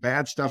happening,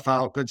 bad stuff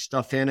out, good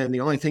stuff in. And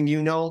the only thing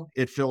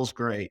it feels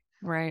great.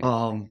 Right.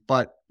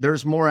 But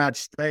there's more at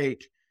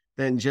stake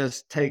than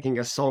just taking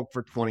a soak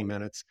for 20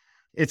 minutes.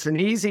 It's an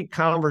easy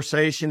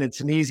conversation. It's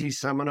an easy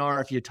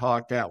seminar if you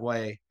talk that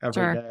way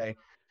every day.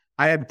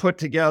 I had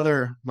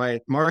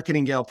my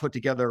marketing gal put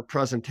together a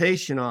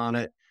presentation on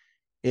it,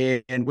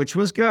 and which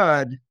was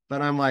good,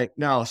 but I'm like,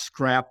 no,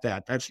 scrap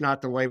that. That's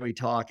not the way we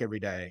talk every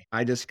day.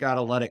 I just got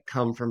to let it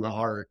come from the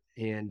heart.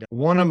 And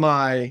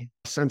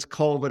since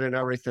COVID and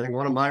everything,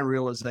 one of my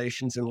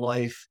realizations in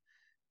life,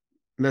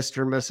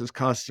 Mr. and Mrs.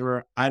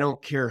 Customer, I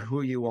don't care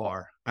who you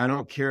are. I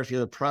don't care if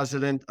you're the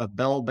president of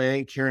Bell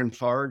Bank here in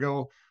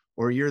Fargo,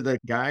 or you're the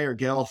guy or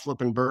gal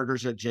flipping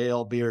burgers at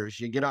JL Beers.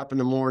 You get up in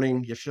the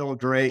morning, you feel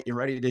great, you're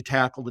ready to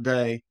tackle the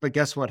day. But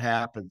guess what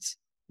happens?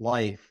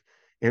 Life.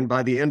 And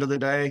by the end of the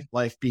day,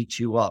 life beats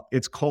you up.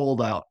 It's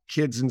cold out,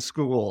 kids in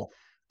school,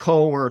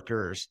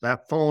 coworkers,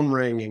 that phone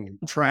ringing,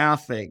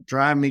 traffic,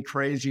 drive me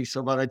crazy.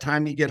 So by the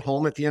time you get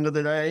home at the end of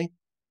the day,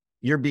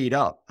 you're beat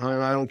up.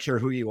 I don't care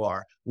who you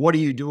are. What do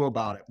you do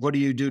about it? What do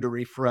you do to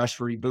refresh,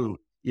 reboot?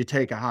 You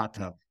take a hot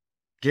tub.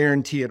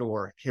 Guarantee it'll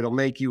work. It'll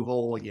make you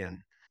whole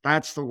again.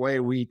 That's the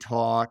way we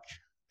talk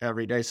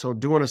every day. So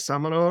doing a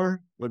seminar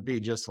would be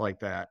just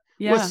like that,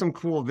 with some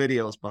cool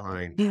videos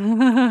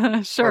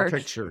behind, sure, or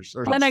pictures.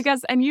 And I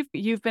guess, and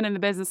you've been in the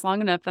business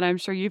long enough that I'm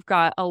sure you've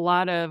got a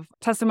lot of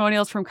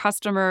testimonials from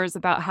customers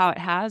about how it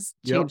has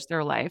changed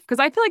their life. Because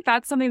I feel like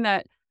that's something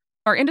that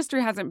our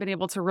industry hasn't been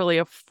able to really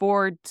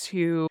afford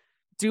to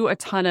do a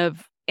ton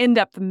of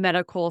in-depth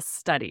medical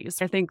studies.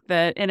 I think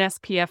that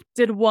NSPF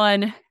did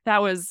one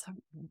that was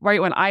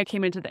right when I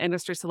came into the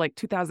industry, so like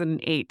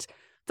 2008.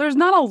 There's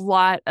not a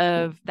lot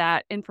of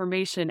that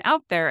information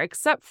out there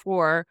except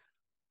for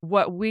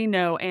what we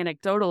know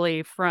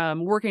anecdotally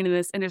from working in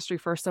this industry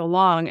for so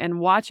long and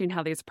watching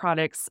how these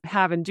products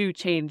have and do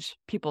change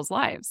people's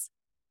lives.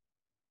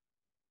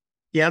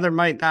 Yeah, there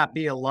might not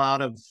be a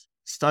lot of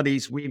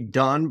studies we've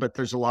done, but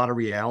there's a lot of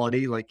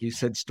reality. Like you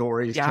said,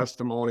 stories,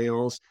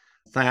 testimonials,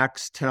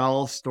 facts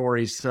tell,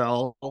 stories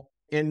sell.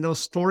 And those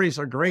stories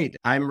are great.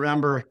 I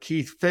remember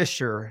Keith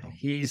Fisher.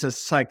 He's a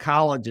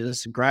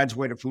psychologist,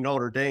 graduated from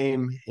Notre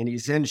Dame, and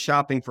he's in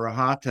shopping for a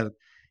hot tub,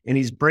 and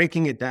he's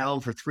breaking it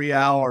down for 3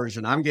 hours,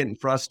 and I'm getting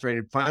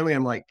frustrated. Finally,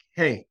 I'm like,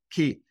 hey,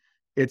 Keith,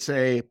 it's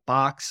a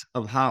box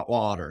of hot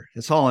water.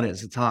 That's all it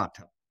is. It's a hot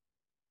tub.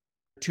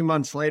 2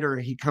 months later,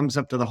 he comes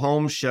up to the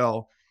home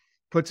show,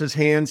 puts his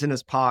hands in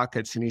his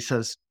pockets, and he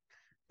says,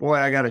 boy,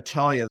 I got to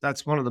tell you,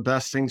 that's one of the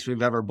best things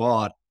we've ever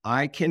bought.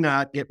 I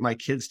cannot get my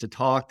kids to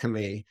talk to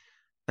me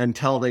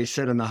until they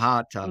sit in the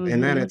hot tub.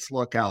 And then it's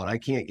look out. I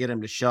can't get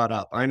them to shut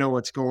up. I know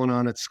what's going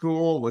on at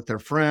school with their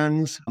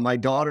friends. My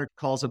daughter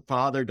calls it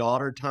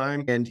father-daughter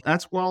time. And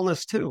that's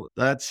wellness too.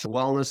 That's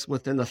wellness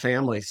within the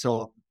family.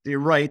 So you're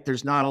right.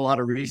 There's not a lot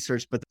of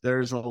research, but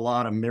there's a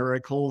lot of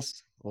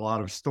miracles, a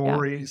lot of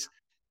stories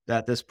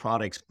that this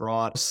product's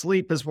brought.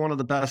 Sleep is one of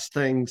the best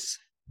things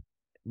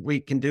we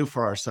can do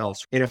for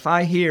ourselves. And if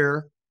I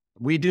hear,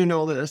 we do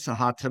know this, a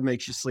hot tub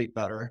makes you sleep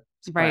better.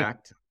 It's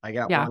fact. I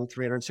got one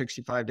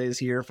 365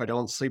 days a year. If I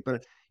don't sleep in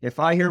it, if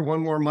I hear one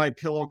more My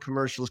Pillow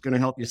commercial is going to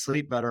help you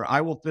sleep better,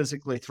 I will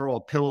physically throw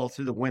a pillow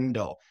through the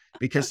window,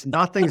 because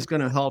nothing's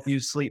going to help you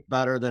sleep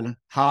better than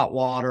hot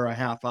water a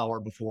half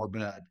hour before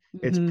bed.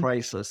 It's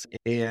priceless.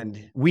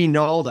 And we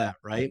know that,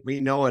 right?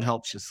 We know it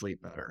helps you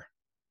sleep better.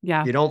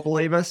 Yeah. You don't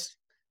believe us?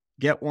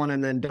 Get one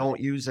and then don't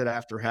use it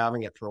after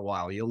having it for a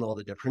while. You'll know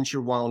the difference.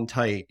 You're wound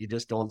tight. You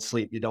just don't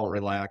sleep. You don't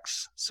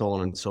relax, so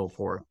on and so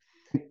forth.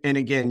 And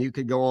again, you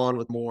could go on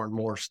with more and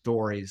more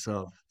stories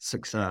of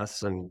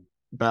success and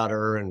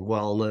better and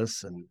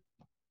wellness. And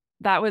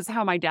that was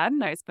how my dad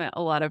and I spent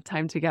a lot of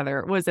time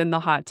together, was in the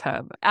hot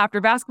tub.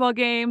 After basketball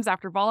games,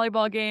 after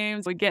volleyball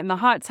games, we'd get in the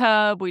hot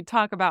tub, we'd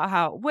talk about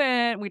how it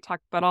went, we'd talk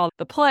about all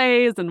the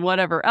plays and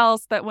whatever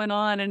else that went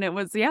on. And it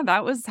was,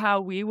 that was how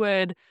we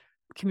would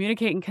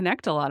communicate and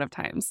connect a lot of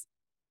times.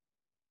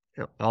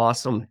 Yeah,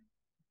 awesome.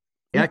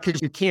 Yeah,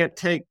 because you can't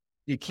take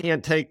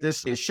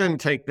this, you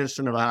shouldn't take this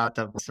into the hot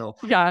tub. So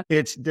Yeah.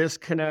 it's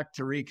disconnect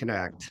to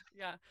reconnect.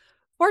 Yeah.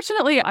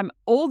 Fortunately, I'm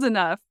old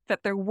enough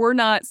that there were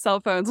not cell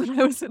phones when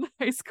I was in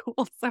high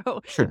school,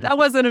 so that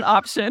wasn't an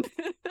option.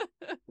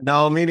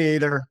 No, me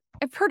neither.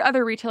 I've heard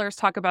other retailers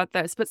talk about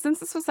this, but since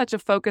this was such a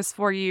focus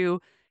for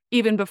you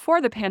even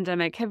before the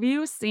pandemic, have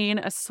you seen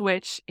a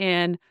switch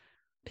in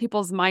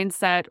people's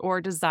mindset or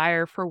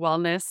desire for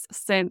wellness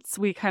since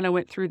we kind of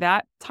went through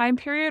that time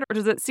period, or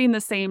does it seem the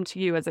same to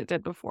you as it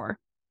did before?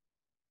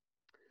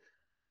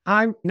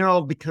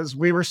 No, because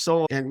we were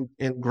so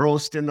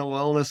engrossed in the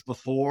wellness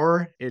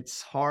before,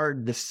 it's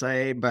hard to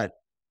say, but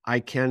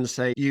I can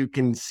say you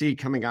can see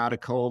coming out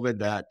of COVID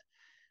that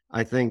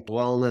I think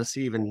wellness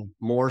even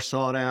more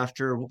sought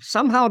after.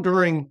 Somehow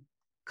during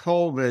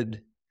COVID,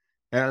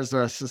 as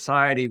a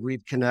society,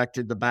 we've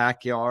connected the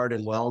backyard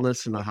and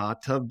wellness and the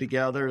hot tub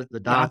together. The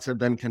dots have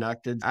been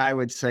connected. I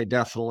would say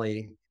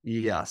definitely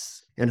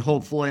yes. And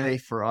hopefully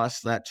for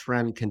us, that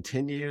trend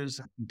continues.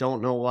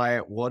 Don't know why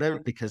it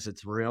wouldn't, because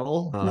it's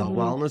real.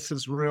 Wellness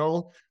is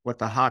real. What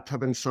the hot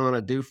tub and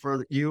sauna do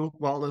for you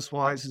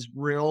wellness-wise is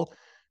real.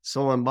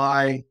 So in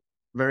my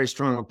very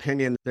strong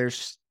opinion,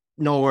 there's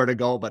nowhere to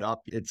go but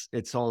up.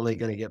 It's only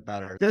going to get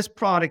better. This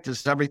product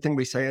is everything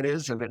we say it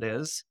is, and it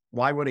is.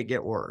 Why would it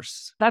get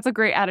worse? That's a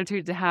great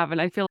attitude to have.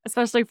 And I feel,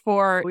 especially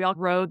we all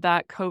rode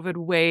that COVID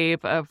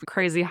wave of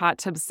crazy hot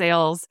tub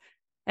sales.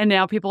 And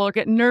now people are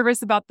getting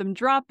nervous about them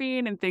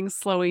dropping and things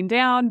slowing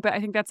down. But I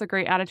think that's a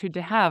great attitude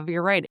to have.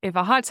 You're right. If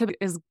a hot tub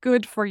is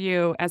good for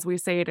you, as we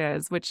say it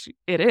is, which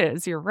it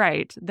is, you're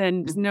right,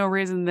 then there's no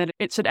reason that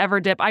it should ever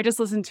dip. I just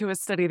listened to a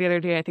study the other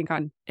day, I think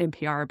on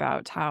NPR,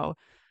 about how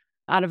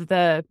out of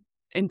the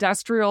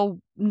industrial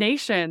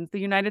nations, the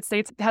United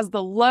States has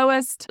the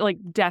lowest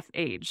death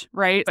age,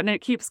 right? And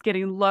it keeps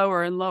getting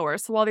lower and lower.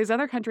 So while these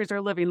other countries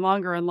are living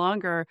longer and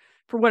longer,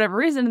 for whatever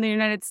reason, in the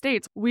United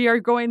States, we are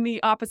going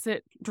the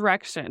opposite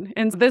direction.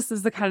 And this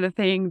is the kind of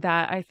thing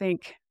that I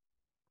think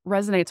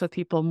resonates with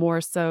people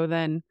more so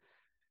than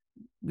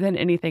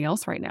anything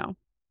else right now.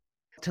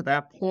 To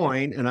that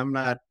point,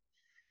 and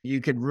you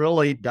could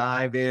really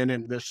dive in,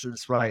 and this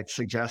is right,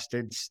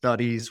 suggested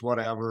studies,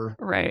 whatever.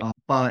 Right.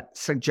 But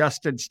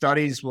suggested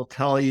studies will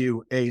tell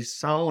you a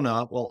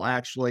sauna will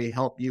actually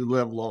help you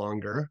live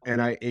longer.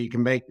 And you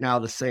can make now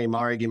the same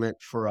argument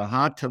for a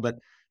hot tub, but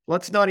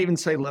let's not even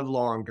say live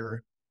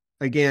longer.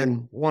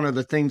 Again, one of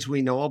the things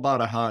we know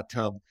about a hot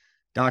tub,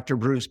 Dr.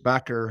 Bruce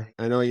Wuebker,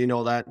 I know you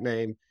know that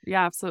name.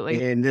 Yeah,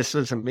 absolutely. And this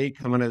isn't me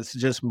coming, it's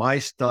just my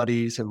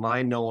studies and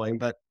my knowing,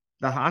 but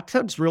the hot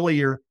tub's really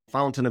your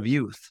fountain of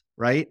youth,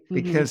 right?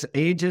 Because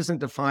age isn't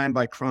defined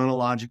by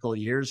chronological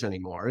years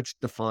anymore. It's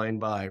defined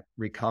by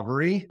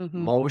recovery,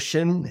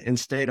 motion, and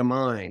state of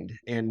mind.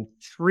 And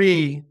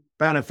 3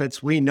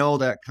 benefits we know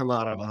that come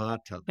out of a hot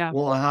tub. Yeah.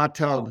 Will a hot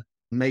tub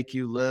make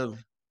you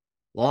live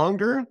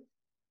longer?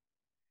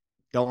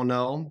 Don't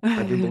know.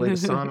 I do believe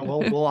sauna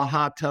will. Will a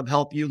hot tub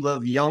help you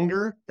live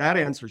younger? That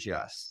answer's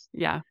yes.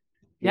 Yeah.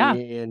 Yeah.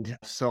 And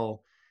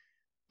so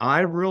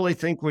I really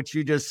think what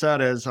you just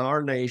said is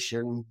our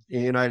nation, the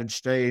United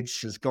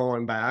States, is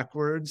going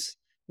backwards.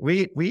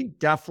 We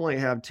definitely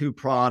have 2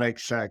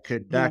 products that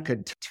could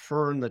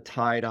turn the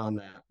tide on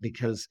that.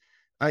 Because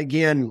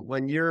again,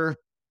 when you're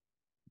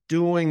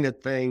doing the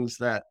things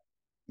that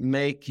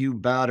make you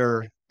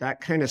better, that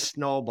kind of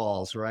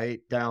snowballs right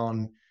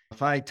down.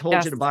 If I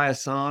told you to buy a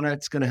sauna,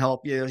 it's going to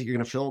help you. You're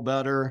going to feel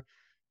better.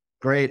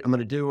 Great, I'm going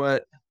to do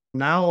it.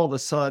 Now all of a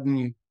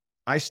sudden,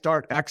 I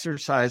start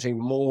exercising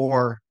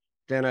more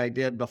than I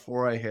did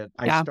before I hit.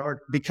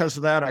 Because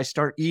of that, I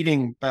start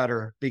eating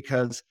better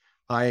because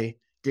I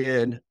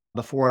did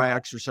before I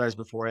exercised,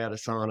 before I had a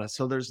sauna.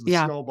 So there's the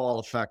snowball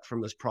effect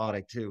from this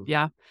product too.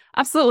 Yeah,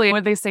 absolutely.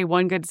 When they say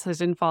one good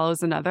decision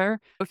follows another,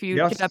 if you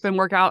get up and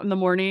work out in the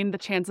morning, the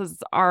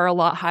chances are a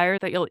lot higher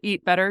that you'll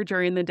eat better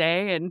during the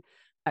day. And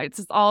it's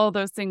just all of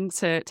those things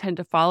tend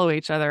to follow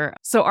each other.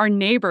 So our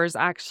neighbors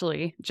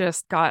actually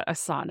just got a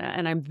sauna,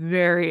 and I'm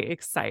very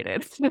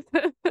excited.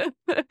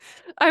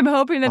 I'm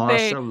hoping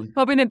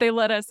that they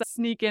let us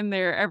sneak in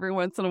there every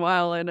once in a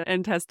while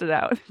and test it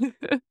out.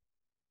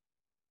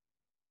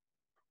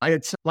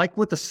 It's like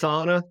with the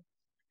sauna,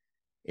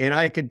 and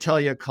I could tell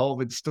you a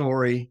COVID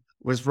story,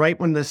 was right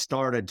when this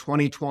started,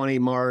 2020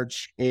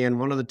 March,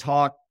 and one of the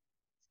top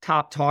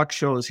talk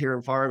shows here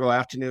in Fargo,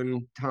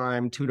 afternoon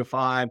time, 2 to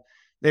 5,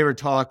 they were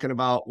talking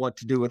about what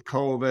to do with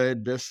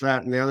COVID, this,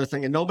 that, and the other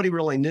thing. And nobody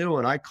really knew.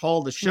 And I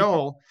called the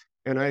show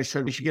and I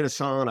said, we should get a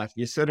sauna. If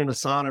you sit in a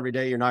sauna every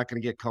day, you're not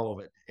going to get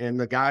COVID. And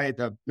the guy,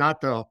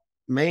 not the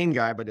main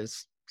guy, but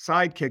his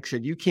sidekick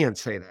said, you can't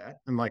say that.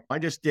 I'm like, I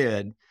just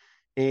did.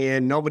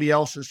 And nobody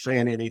else is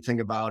saying anything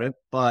about it.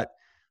 But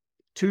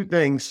 2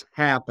 things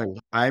happened.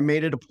 I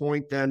made it a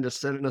point then to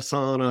sit in a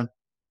sauna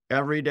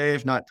every day,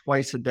 if not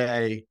twice a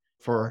day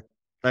for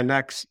the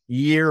next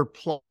year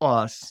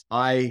plus.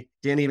 I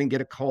didn't even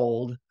get a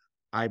cold.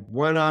 I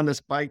went on this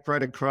bike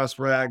ride across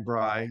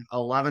Ragbri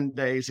 11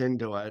 days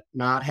into it,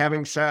 not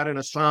having sat in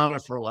a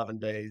sauna for 11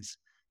 days.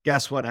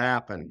 Guess what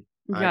happened?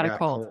 You got a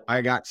cold.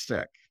 I got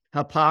sick.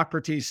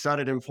 Hippocrates said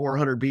it in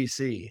 400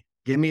 BC.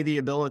 Give me the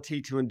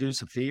ability to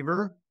induce a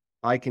fever,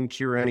 I can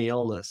cure any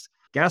illness.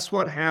 Guess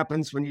what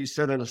happens when you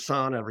sit in a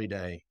sauna every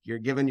day? You're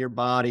giving your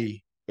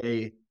body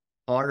a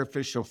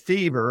artificial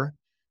fever,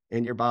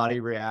 and your body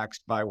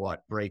reacts by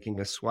what? Breaking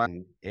a sweat.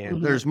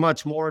 And there's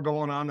much more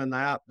going on than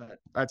that, but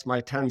that's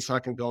my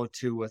 10-second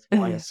go-to with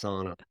why a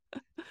sauna.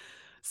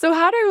 So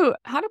how do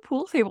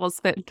pool tables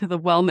fit into the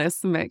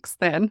wellness mix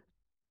then?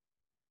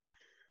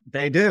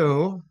 They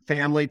do.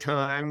 Family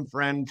time,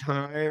 friend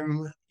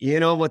time. You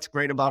know what's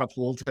great about a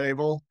pool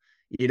table?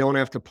 You don't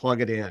have to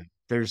plug it in.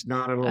 There's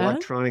not an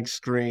electronic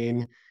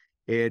screen.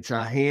 It's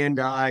a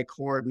hand-eye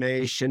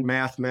coordination,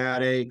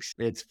 mathematics.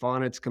 It's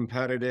fun. It's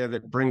competitive.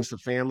 It brings the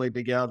family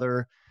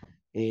together.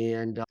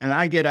 And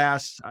I get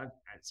asked,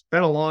 it's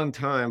been a long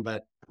time,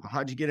 but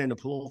how'd you get into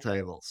pool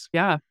tables?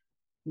 Yeah.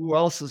 Who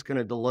else is going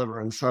to deliver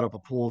and set up a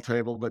pool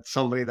table but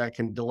somebody that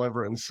can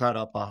deliver and set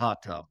up a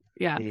hot tub?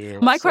 Yeah.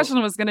 My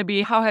question was going to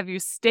be, how have you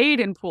stayed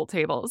in pool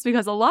tables?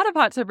 Because a lot of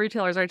hot tub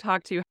retailers I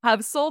talk to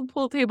have sold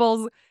pool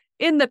tables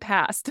in the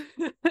past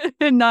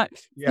and not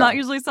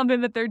usually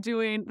something that they're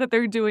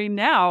doing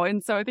now.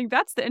 And so I think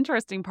that's the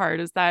interesting part,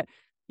 is that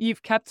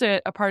you've kept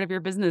it a part of your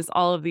business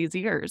all of these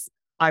years.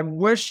 I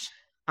wish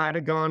I'd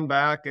have gone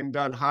back and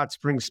done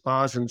HotSpring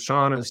Spas and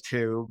saunas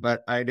too,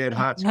 but I did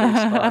HotSpring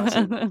Spas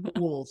and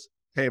pool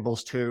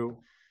tables too.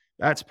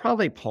 That's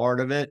probably part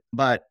of it,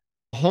 but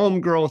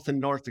home growth in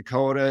North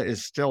Dakota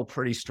is still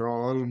pretty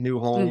strong, new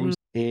homes.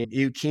 And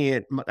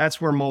that's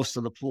where most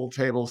of the pool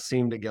tables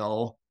seem to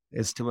go,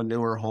 is to a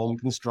newer home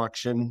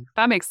construction.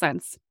 That makes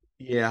sense.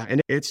 Yeah.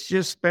 And it's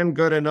just been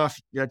good enough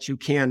that you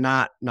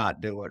cannot not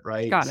do it,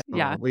 right? Got it.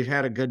 Yeah. We've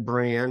had a good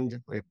brand.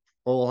 We have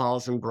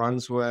Olhausen,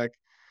 Brunswick,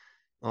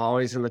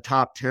 always in the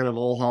top 10 of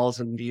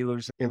Olhausen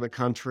dealers in the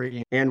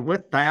country. And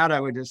with that, I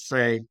would just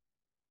say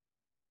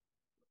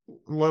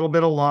a little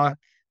bit of luck.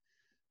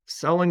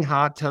 Selling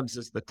hot tubs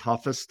is the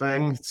toughest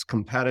thing. It's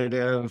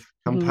competitive.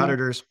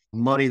 Competitors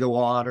muddy the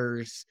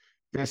waters.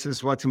 This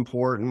is what's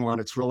important when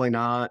it's really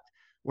not.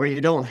 Where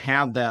you don't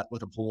have that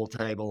with a pool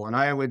table. And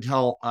I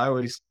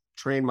always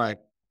train my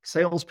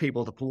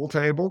salespeople at the pool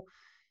table.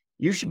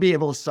 You should be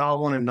able to sell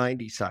one in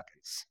 90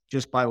 seconds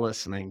just by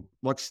listening.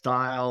 What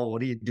style?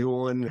 What are you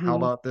doing? How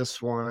about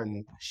this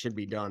one? Should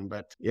be done.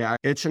 But yeah,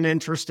 it's an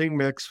interesting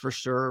mix for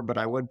sure, but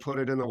I would put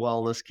it in the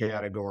wellness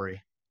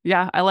category.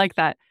 Yeah, I like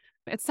that.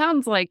 It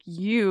sounds like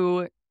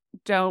you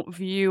don't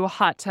view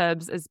hot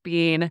tubs as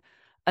being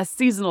a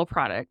seasonal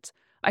product.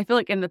 I feel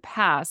like in the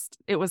past,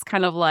 it was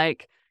kind of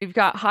like, you've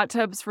got hot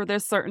tubs for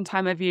this certain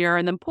time of year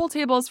and then pool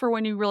tables for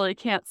when you really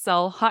can't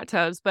sell hot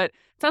tubs. But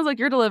it sounds like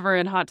you're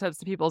delivering hot tubs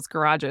to people's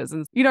garages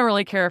and you don't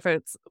really care if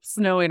it's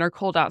snowing or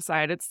cold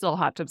outside. It's still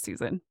hot tub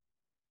season.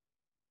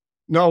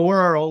 No,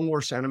 we're our own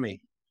worst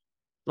enemy.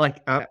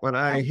 Like when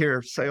I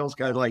hear sales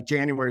guys like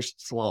January's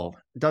slow,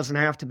 it doesn't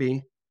have to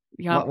be.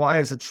 Yeah. Why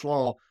is it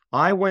slow?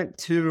 I went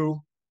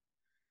to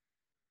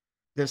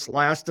this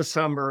last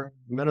December,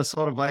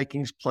 Minnesota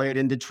Vikings played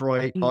in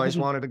Detroit. Always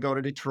wanted to go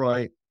to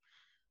Detroit.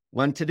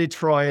 Went to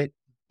Detroit.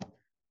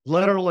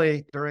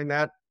 Literally during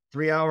that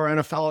 3-hour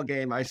NFL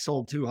game, I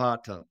sold 2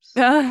 hot tubs.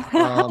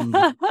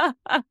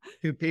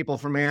 2 people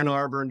from Ann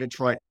Arbor and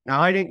Detroit. Now,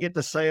 I didn't get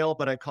the sale,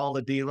 but I called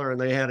the dealer and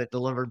they had it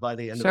delivered by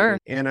the end of the week.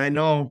 And I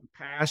know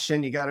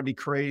passion, you got to be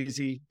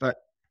crazy, but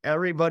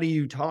everybody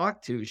you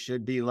talk to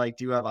should be like,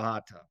 do you have a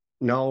hot tub?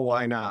 No,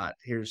 why not?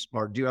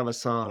 Or do you have a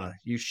sauna?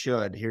 You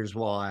should. Here's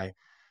why.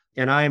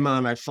 And I'm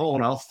on my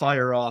phone. I'll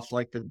fire off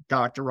like the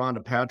Dr.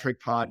 Rhonda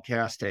Patrick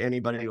podcast to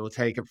anybody who will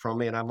take it from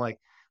me. And I'm like,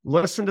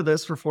 listen to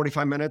this for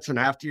 45 minutes. And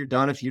after you're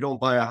done, if you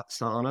don't buy a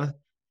sauna,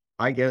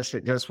 I guess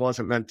it just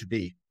wasn't meant to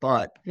be.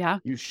 But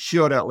you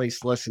should at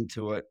least listen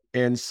to it.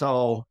 And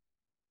so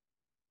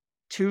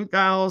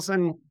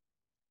 2000,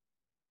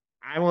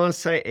 I want to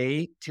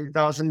say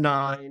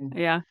 2009.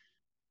 Yeah.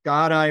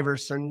 Scott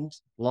Iverson,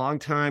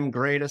 longtime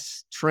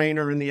greatest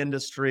trainer in the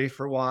industry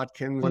for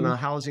Watkins, when the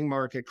housing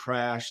market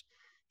crashed,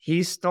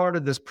 he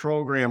started this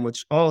program,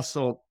 which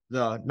also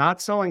the not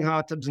selling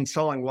hot tubs and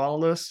selling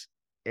wellness,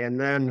 and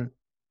then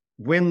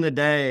Win the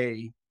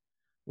Day,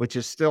 which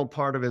is still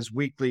part of his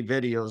weekly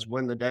videos,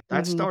 Win the Day.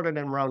 That started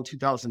in around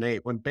 2008,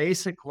 when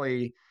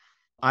basically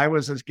I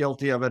was as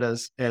guilty of it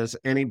as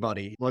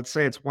anybody. Let's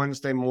say it's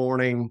Wednesday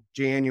morning,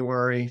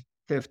 January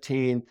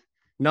 15th,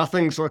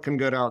 nothing's looking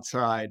good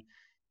outside.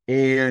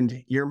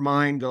 And your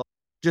mind goes,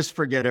 just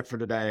forget it for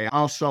today.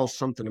 I'll sell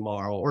something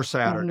tomorrow or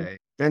Saturday.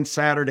 Then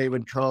Saturday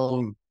would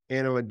come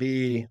and it would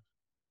be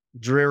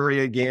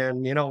dreary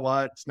again. You know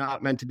what? It's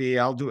not meant to be.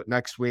 I'll do it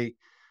next week.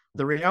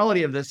 The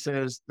reality of this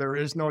is there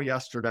is no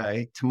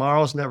yesterday.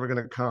 Tomorrow's never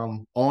going to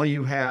come. All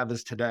you have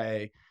is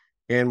today.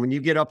 And when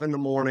you get up in the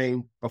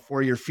morning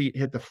before your feet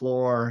hit the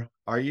floor,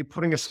 Are you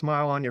putting a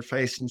smile on your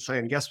face and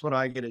saying, guess what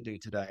I get to do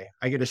today?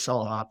 I get to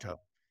sell a hot tub,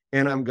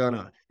 and I'm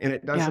gonna. And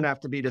it Yeah. doesn't have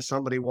to be to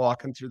somebody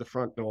walking through the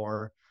front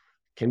door.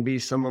 Can be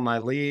some of my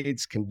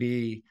leads, can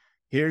be,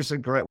 here's a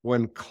great,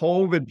 when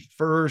COVID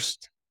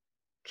first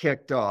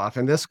kicked off,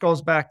 and this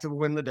goes back to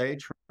Win the Day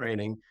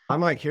training,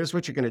 I'm like, here's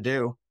what you're going to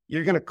do.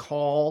 You're going to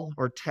call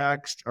or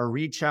text or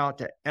reach out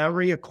to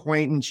every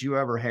acquaintance you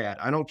ever had.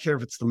 I don't care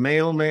if it's the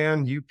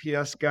mailman,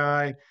 UPS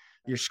guy,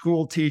 your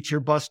school teacher,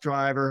 bus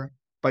driver,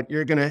 but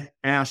you're going to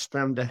ask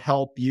them to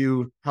help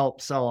you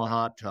help sell a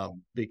hot tub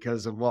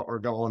because of what we're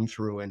going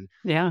through. And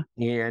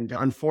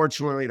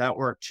unfortunately, that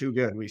worked too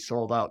good. We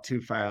sold out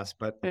too fast.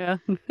 But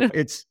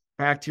it's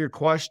back to your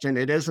question.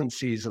 It isn't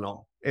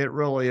seasonal. It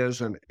really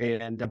isn't.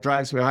 And it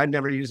drives me. I'd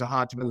never use a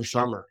hot tub in the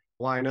summer.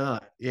 Why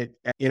not?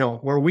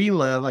 Where we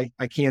live,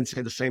 I can't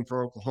say the same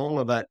for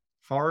Oklahoma, but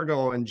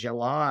Fargo in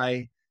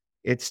July,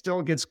 it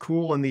still gets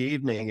cool in the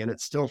evening and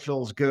it still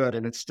feels good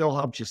and it still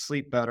helps you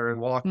sleep better and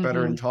walk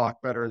better and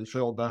talk better and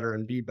feel better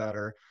and be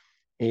better.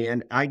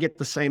 And I get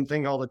the same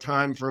thing all the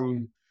time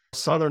from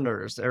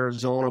Southerners,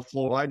 Arizona,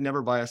 Florida. I'd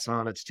never buy a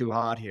sauna. It's too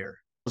hot here.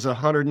 It was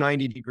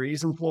 190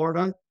 degrees in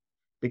Florida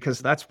because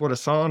that's what a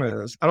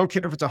sauna is. I don't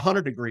care if it's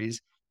 100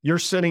 degrees. You're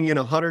sitting in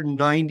a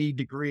 190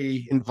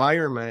 degree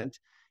environment.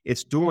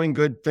 It's doing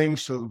good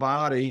things to the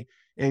body.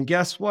 And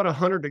guess what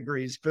 100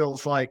 degrees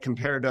feels like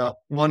compared to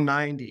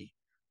 190?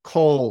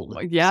 Cold.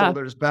 Yeah.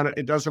 So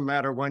it doesn't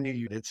matter when you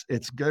use it.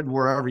 It's good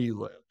wherever you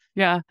live.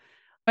 Yeah.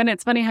 And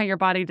it's funny how your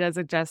body does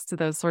adjust to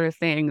those sort of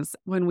things.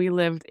 When we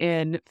lived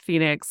in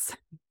Phoenix,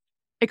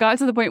 it got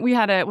to the point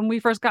when we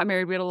first got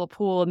married, we had a little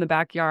pool in the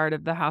backyard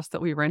of the house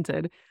that we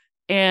rented.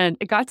 And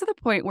it got to the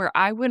point where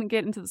I wouldn't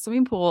get into the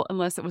swimming pool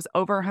unless it was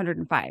over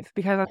 105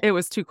 because it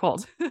was too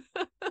cold.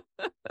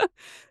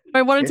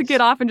 I wanted to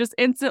get off and just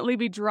instantly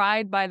be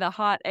dried by the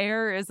hot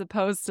air as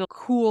opposed to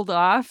cooled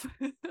off.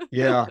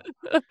 Yeah.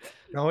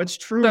 No, it's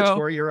true. It's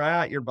where you're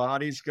at. Your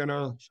body's going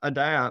to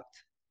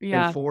adapt.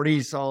 Yeah. And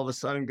 40's all of a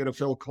sudden going to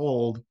feel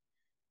cold.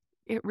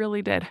 It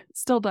really did.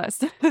 Still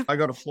does. I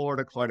go to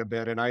Florida quite a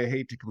bit, and I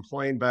hate to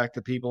complain back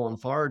to people in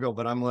Fargo,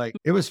 but I'm like,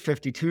 it was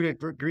 52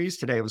 degrees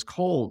today. It was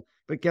cold.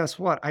 But guess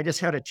what? I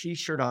just had a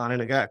t-shirt on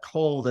and it got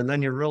cold, and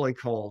then you're really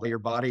cold. Your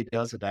body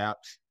does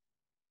adapt.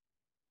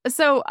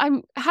 So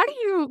how do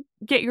you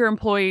get your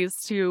employees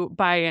to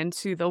buy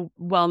into the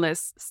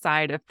wellness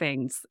side of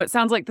things? It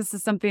sounds like this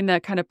is something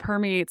that kind of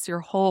permeates your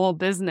whole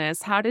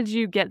business. How did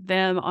you get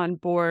them on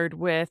board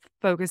with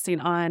focusing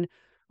on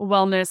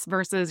wellness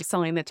versus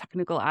selling the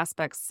technical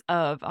aspects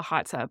of a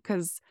hot tub?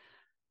 Because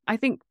I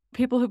think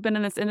people who've been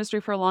in this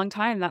industry for a long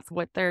time, that's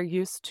what they're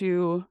used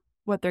to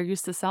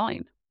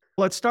selling.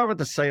 Let's start with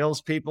the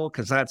salespeople,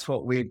 because that's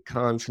what we've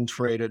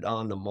concentrated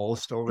on the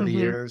most over the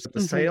years.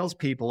 The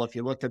salespeople, if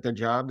you looked at their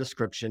job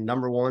description,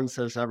 number one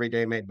says every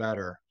day made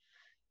better.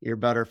 You're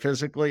better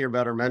physically, you're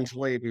better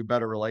mentally, you're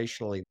better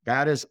relationally.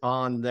 That is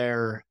on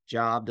their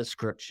job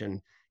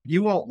description.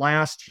 You won't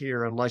last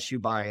here unless you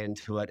buy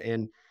into it.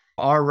 And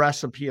our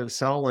recipe of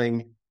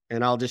selling,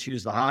 and I'll just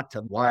use the hot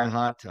tub. Why a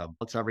hot tub?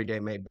 What's every day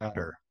made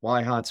better?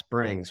 Why Hot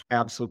Springs?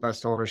 Absolute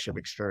best ownership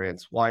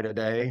experience. Why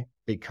today?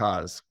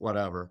 Because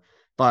whatever.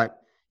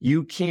 But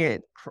you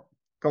can't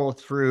go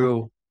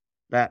through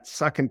that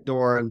second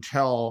door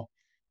until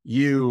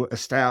you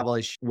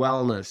establish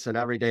wellness and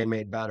every day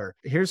made better.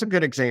 Here's a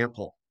good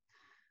example.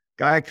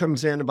 Guy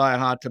comes in to buy a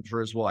hot tub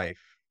for his wife.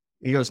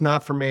 He goes,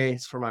 not for me,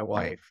 it's for my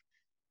wife.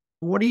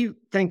 What do you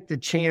think the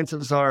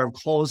chances are of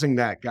closing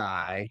that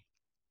guy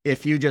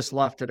if you just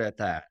left it at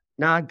that?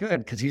 Not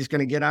good, because he's going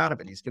to get out of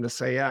it. He's going to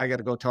say, yeah, I got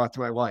to go talk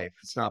to my wife.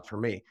 It's not for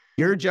me.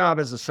 Your job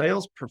as a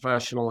sales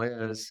professional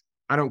is,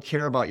 I don't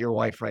care about your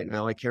wife right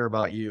now. I care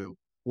about you.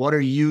 What are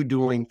you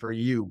doing for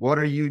you? What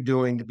are you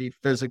doing to be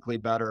physically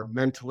better,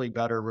 mentally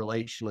better,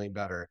 relationally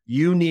better?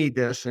 You need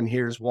this, and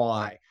here's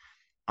why.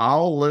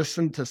 I'll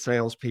listen to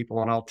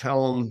salespeople and I'll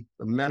tell them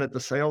the minute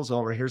the sale's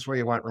over, here's where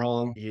you went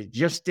wrong. You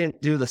just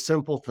didn't do the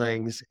simple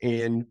things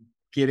in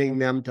getting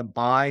them to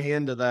buy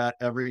into that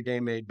every day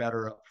made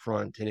better up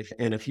front.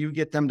 And if you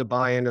get them to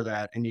buy into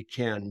that, and you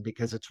can,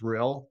 because it's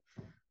real,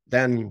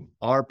 then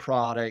our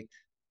product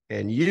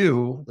and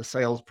you, the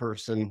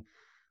salesperson,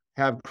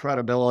 have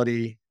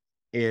credibility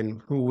in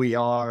who we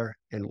are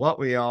and what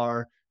we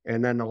are.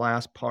 And then the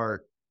last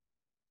part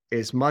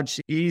is much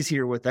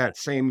easier with that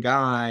same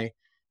guy.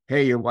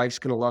 Hey, your wife's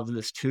going to love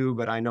this too,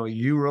 but I know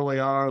you really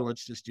are.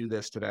 Let's just do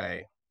this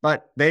today.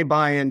 But they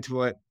buy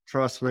into it.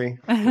 Trust me.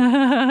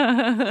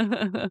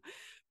 I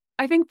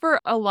think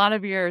for a lot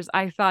of years,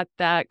 I thought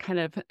that kind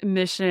of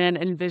mission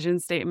and vision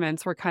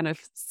statements were kind of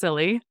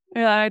silly.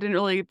 I didn't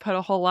really put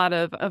a whole lot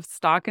of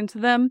stock into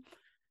them.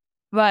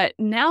 But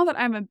now that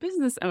I'm a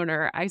business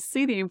owner, I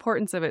see the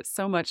importance of it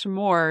so much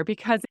more,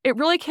 because it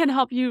really can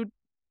help you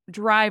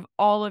drive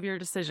all of your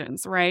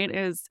decisions, right?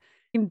 Is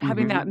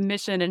having that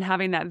mission and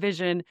having that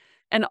vision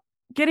and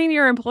getting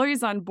your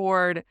employees on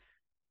board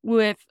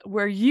with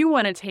where you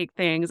want to take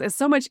things is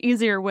so much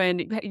easier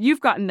when you've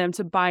gotten them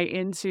to buy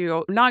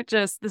into not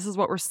just this is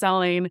what we're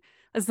selling,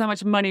 This is how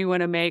much money we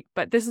want to make,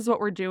 but this is what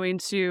we're doing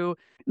to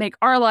make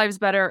our lives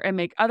better and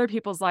make other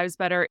people's lives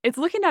better. It's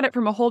looking at it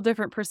from a whole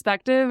different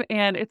perspective,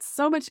 and it's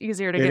so much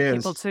easier to It get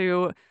people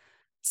is.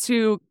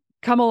 to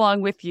come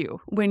along with you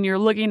when you're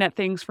looking at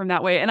things from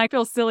that way. And I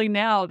feel silly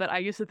now that I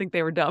used to think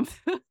they were dumb.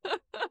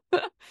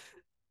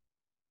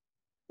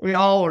 We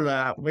all are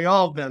that. We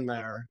all been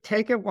there.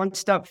 Take it one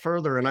step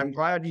further. And I'm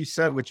glad you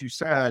said what you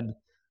said.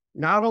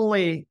 Not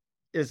only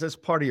is this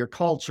part of your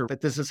culture, but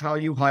this is how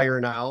you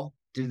hire now.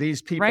 Do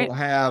these Right? people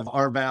have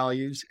our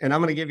values? And I'm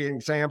going to give you an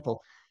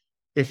example.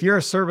 If you're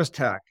a service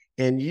tech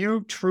and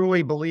you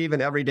truly believe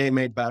in every day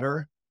made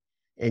better,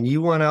 and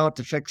you went out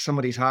to fix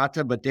somebody's hot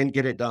tub but didn't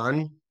get it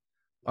done,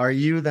 are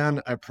you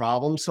then a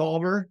problem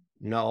solver?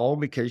 No,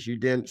 because you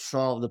didn't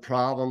solve the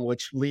problem,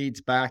 which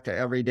leads back to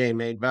every day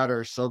made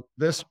better. So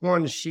this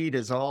one sheet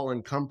is all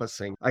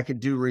encompassing. I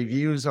could do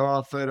reviews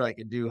off it. I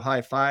could do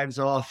high fives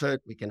off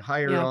it. We can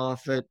hire Yeah.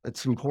 off it.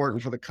 It's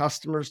important for the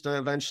customers to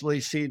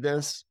eventually see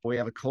this. We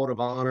have a code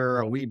of honor,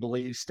 a we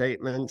believe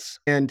statements.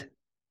 And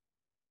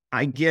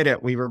I get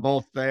it. We were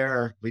both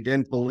there. We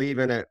didn't believe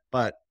in it,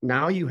 but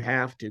now you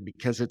have to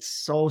because it's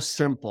so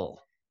simple.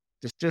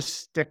 Just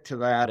stick to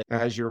that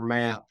as your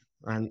map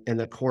and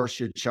the course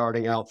you're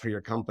charting out for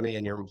your company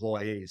and your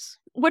employees.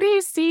 What do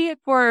you see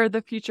for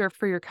the future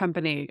for your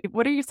company?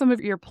 What are some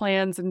of your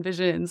plans and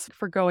visions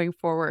for going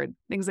forward?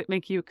 Things that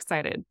make you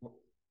excited?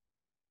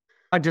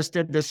 I just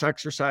did this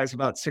exercise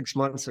about 6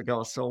 months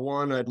ago. So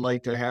one, I'd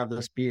like to have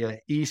this be an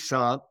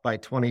ESOP by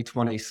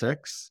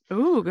 2026.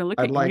 Ooh, look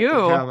I'd at like to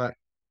you. have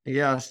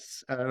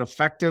an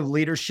effective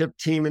leadership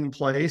team in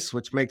place,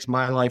 which makes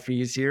my life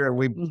easier. And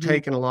we've Hmm.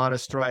 taken a lot of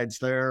strides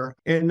there.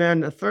 And then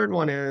the third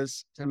one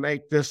is to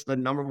make this the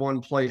number one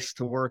place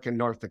to work in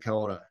North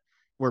Dakota,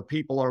 where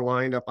people are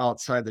lined up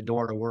outside the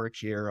door to work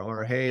here,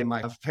 or, hey,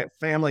 my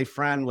family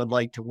friend would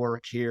like to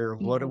work here.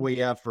 What do Hmm. we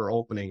have for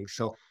openings?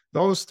 So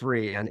those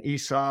three, an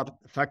ESOP,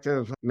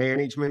 effective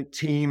management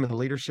team and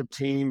leadership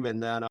team,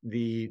 and then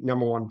the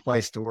number one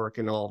place to work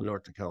in all of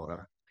North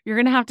Dakota. You're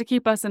going to have to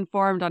keep us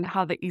informed on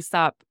how the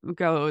ESOP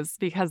goes,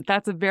 because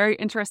that's a very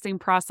interesting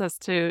process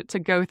to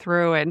go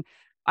through. And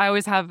I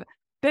always have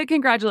big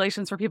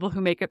congratulations for people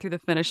who make it through the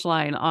finish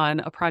line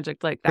on a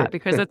project like that,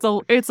 because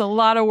it's a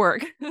lot of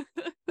work.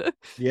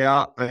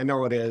 Yeah, I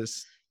know it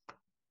is.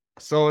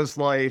 So is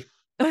life.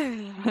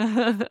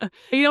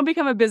 You don't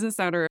become a business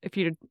owner if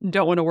you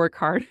don't want to work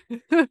hard.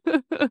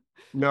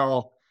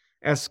 No,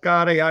 as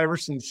Scotty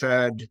Iverson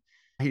said,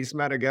 he's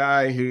met a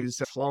guy who's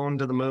flown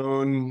to the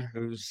moon,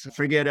 who's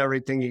forget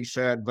everything he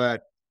said,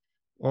 but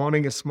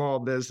owning a small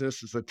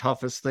business is the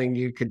toughest thing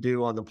you could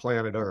do on the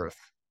planet Earth.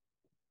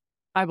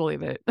 I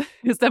believe it.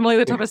 It's definitely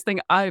the toughest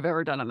thing I've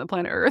ever done on the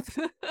planet Earth.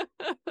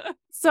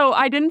 So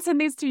I didn't send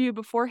these to you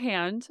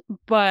beforehand,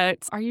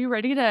 but are you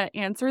ready to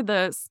answer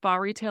the Spa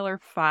Retailer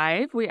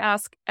 5? We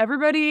ask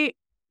everybody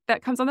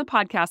that comes on the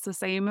podcast the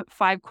same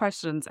 5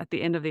 questions at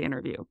the end of the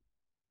interview.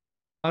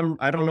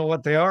 I don't know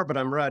what they are, but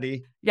I'm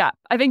ready. Yeah,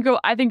 I think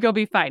you'll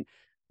be fine.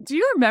 Do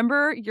you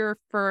remember your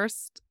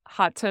first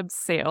hot tub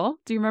sale?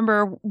 Do you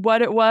remember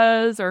what it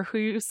was or who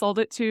you sold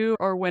it to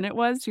or when it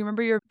was? Do you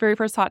remember your very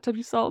first hot tub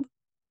you sold?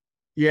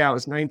 Yeah, it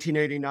was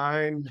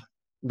 1989,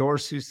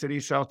 North Sioux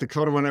City, South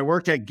Dakota. When I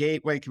worked at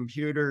Gateway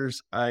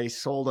Computers, I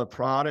sold a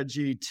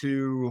Prodigy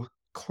to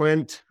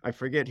Clint. I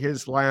forget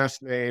his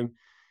last name.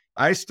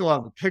 I still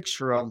have a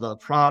picture of the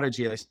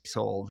Prodigy I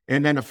sold.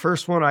 And then the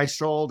first one I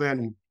sold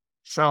in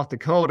South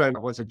Dakota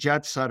was a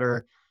jet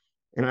setter.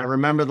 And I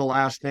remember the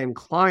last name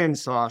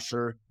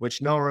Kleinsaucer,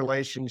 which no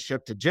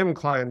relationship to Jim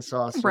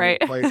Kleinsaucer,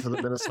 Right. who played for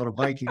the Minnesota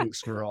Vikings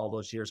for all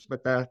those years.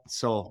 But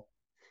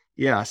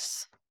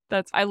yes.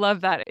 I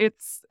love that.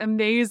 It's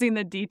amazing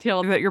the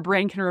detail that your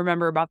brain can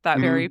remember about that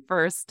very Mhm.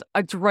 first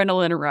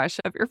adrenaline rush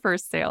of your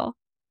first sale.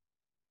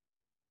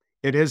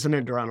 It is an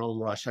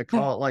adrenaline rush. I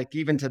call it, like,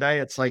 even today,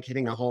 it's like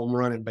hitting a home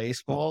run in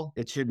baseball.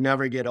 It should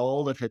never get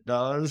old. If it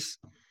does,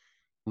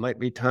 might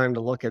be time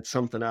to look at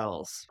something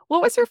else.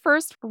 What was your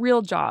first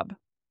real job?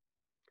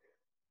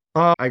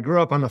 I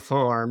grew up on the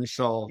farm,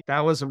 so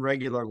that was a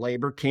regular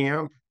labor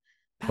camp.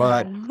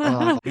 But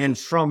and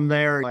from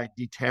there, I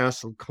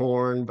detasseled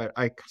corn, but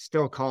I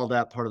still call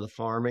that part of the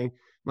farming.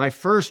 My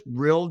first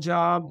real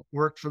job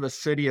worked for the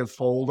city of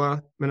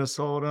Fulda,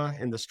 Minnesota,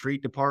 in the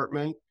street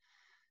department.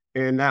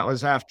 And that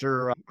was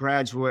after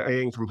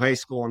graduating from high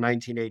school in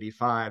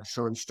 1985.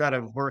 So instead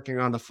of working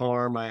on the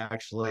farm, I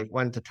actually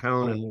went to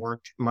town and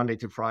worked Monday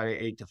to Friday,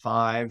 8 to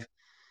 5.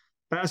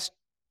 Best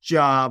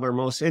job or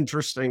most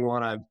interesting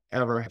one I've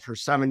ever had. For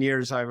 7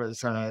 years, I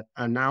was an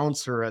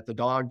announcer at the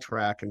dog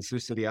track in Sioux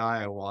City,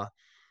 Iowa,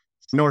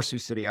 North Sioux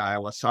City,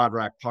 Iowa,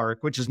 Rhonda Park,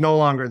 which is no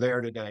longer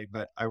there today,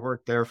 but I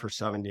worked there for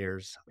 7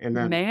 years and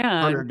then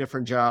 100 Man,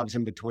 different jobs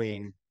in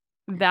between.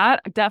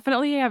 that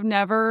definitely have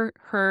never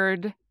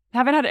heard,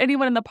 haven't had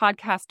anyone in the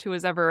podcast who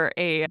was ever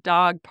a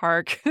dog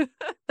park,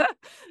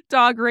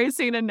 dog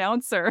racing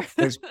announcer.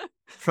 There's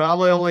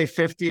probably only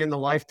 50 in the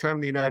lifetime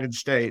of the United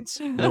States.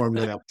 More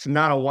than that. It's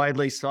not a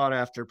widely sought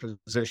after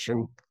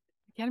position.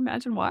 Can't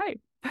imagine why.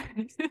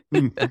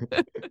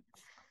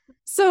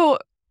 So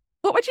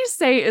What would you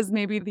say is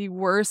maybe the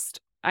worst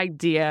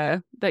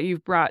idea that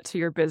you've brought to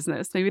your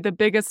business? Maybe the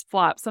biggest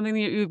flop, something that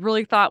you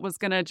really thought was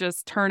going to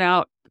just turn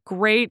out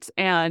great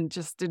and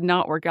just did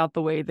not work out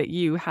the way that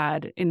you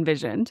had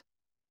envisioned?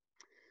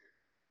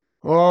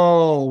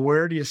 Oh,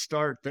 where do you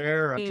start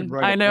there? I could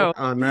write I a book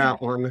know. on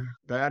that one.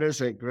 That is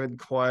a good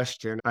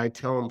question. I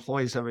tell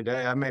employees every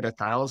day I made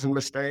 1,000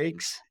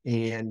 mistakes,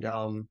 and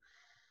um,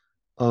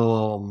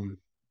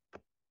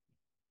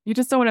 You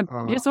just don't want to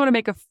you uh, just don't want to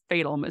make a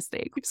fatal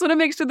mistake. You just want to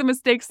make sure the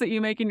mistakes that you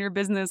make in your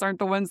business aren't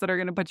the ones that are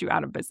going to put you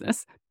out of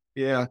business.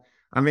 yeah.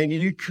 I mean,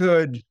 you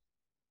could.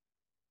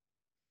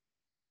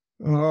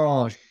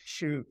 Oh,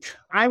 shoot.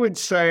 I would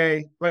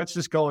say let's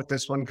just go with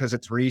this one because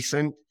it's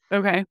recent.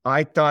 Okay.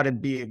 I thought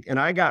it'd be, and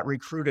I got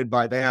recruited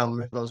by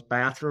them, those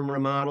bathroom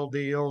remodel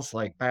deals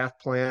like Bath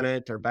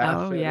Planet or Bath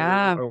Oh Fitter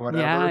yeah. or Yeah,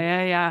 whatever.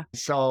 yeah, yeah.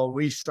 So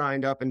we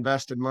signed up,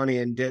 invested money,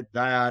 and did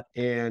that.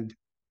 And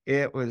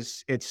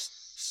it's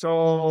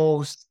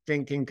so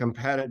stinking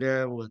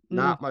competitive with Mm,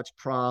 not much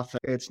profit.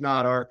 It's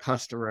not our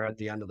customer at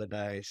the end of the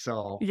day.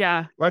 So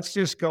yeah. let's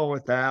just go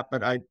with that.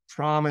 But I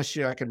promise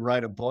you, I could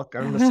write a book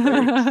on mistakes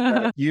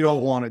that you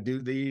don't want to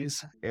do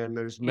these. And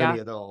there's Yeah. many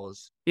of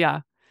those.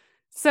 Yeah.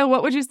 So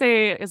what would you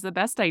say is the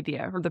best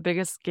idea or the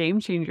biggest game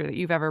changer that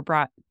you've ever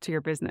brought to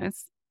your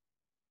business?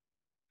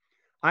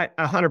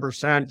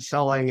 100%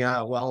 selling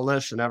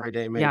wellness and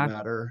everyday made Yeah.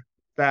 matter.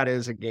 That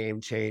is a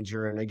game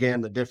changer. And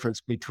again, the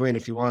difference between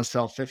if you want to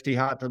sell 50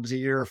 hot tubs a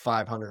year or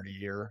 500 a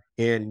year.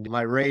 And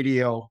my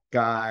radio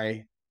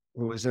guy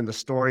who was in the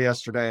store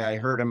yesterday, I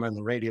heard him on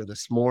the radio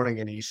this morning,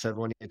 and he said,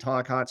 when you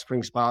talk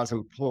HotSpring Spas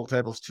and pool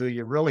tables too,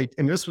 you really,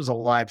 and this was a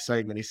live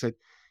segment, he said,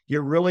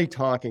 you're really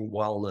talking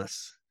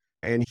wellness.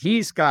 And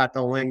he's got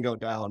the lingo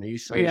down. He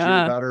says, you're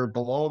Yeah. better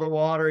below the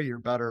water, you're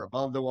better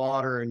above the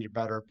water, and you're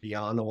better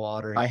beyond the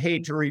water. I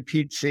hate to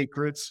repeat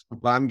secrets,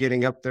 but I'm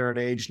getting up there at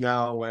age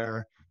now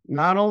where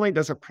not only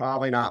does it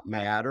probably not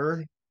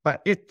matter,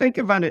 but think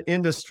of an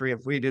industry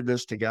if we did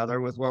this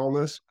together with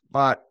wellness.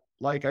 But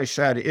like I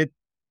said,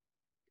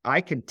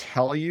 I can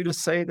tell you to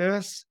say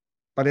this,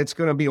 but it's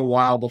going to be a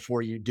while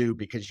before you do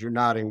because you're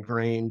not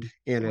ingrained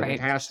in it. It Right.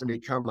 has to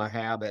become a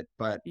habit,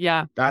 but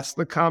Yeah. that's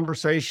the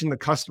conversation the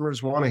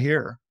customers want to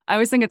hear. I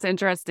always think it's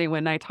interesting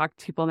when I talk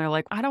to people and they're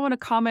like, I don't want to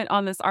comment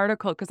on this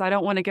article because I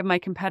don't want to give my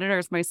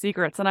competitors my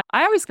secrets. And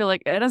I always feel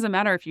like it doesn't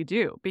matter if you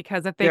do,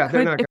 because if they Yeah,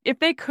 they're could, not. if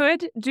they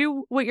could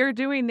do what you're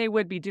doing, they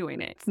would be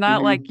doing it. It's not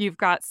Mhm. like you've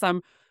got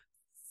some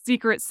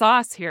secret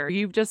sauce here.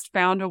 You've just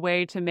found a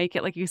way to make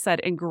it, like you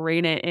said,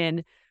 ingrain it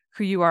in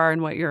who you are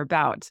and what you're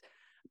about.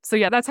 So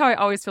yeah, that's how I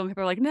always feel.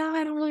 People are like, no,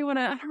 I don't really want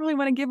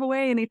to give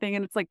away anything.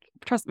 And it's like,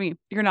 trust me,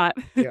 you're not.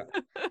 Yeah,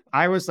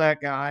 I was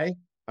that guy.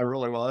 I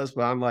really was,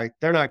 but I'm like,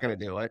 they're not going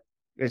to do it.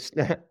 It's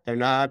not, they're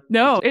not.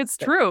 No, it's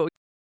true.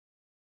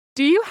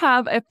 Do you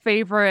have a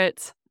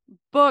favorite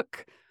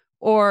book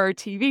or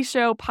TV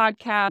show,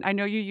 podcast? I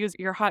know you use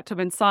your hot tub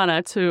and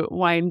sauna to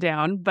wind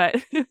down, but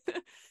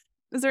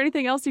is there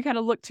anything else you kind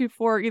of look to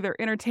for either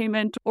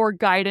entertainment or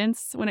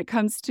guidance when it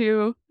comes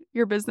to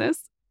your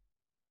business?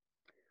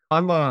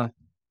 I'm a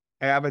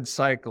avid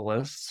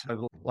cyclist.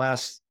 The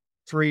last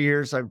 3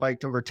 years, I've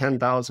biked over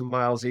 10,000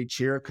 miles each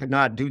year. Could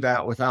not do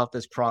that without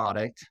this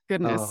product,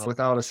 Goodness.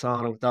 without a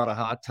sauna, without a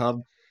hot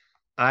tub.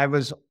 I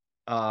was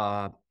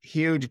a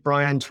huge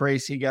Brian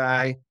Tracy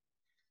guy,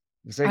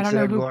 I Zig don't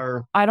know who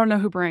Ziglar. I don't know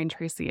who Brian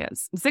Tracy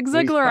is. Zig He's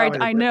Ziglar,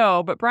 probably I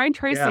know, but Brian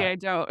Tracy, yeah, I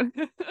don't.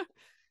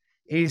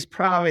 he's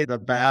probably the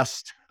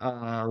best.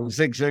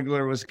 Zig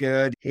Ziglar was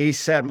good. He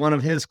said one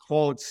of his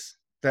quotes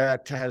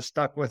that has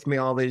stuck with me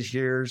all these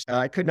years.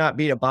 I could not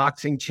beat a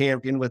boxing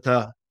champion with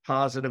a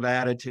positive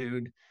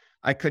attitude.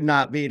 I could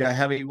not beat a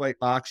heavyweight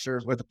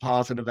boxer with a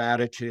positive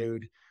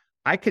attitude.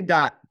 I could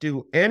not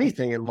do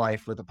anything in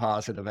life with a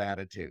positive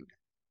attitude.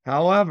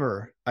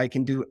 However, I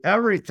can do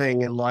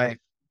everything in life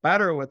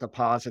better with a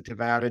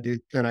positive attitude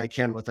than I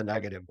can with a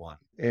negative one.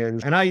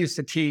 And I used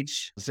to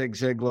teach Zig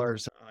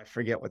Ziglar's, I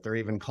forget what they're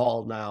even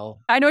called now.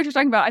 I know what you're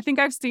talking about. I think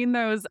I've seen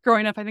those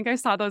growing up. I think I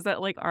saw those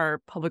at like our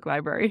public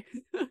library.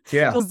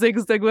 Yeah. Those Zig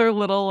Ziglar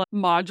little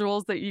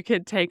modules that you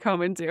could take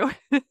home and do.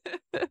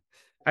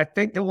 I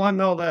think the one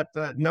though that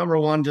the number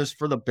one just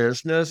for the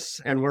business,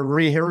 and we're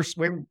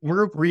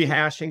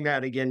rehashing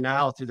that again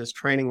now through this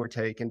training we're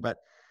taking. But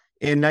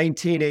in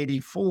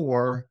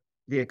 1984,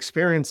 the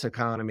experience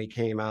economy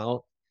came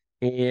out,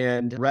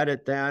 and read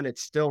it then.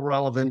 It's still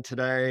relevant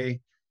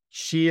today.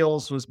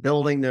 Shields was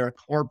building their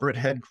corporate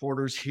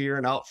headquarters here,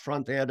 and out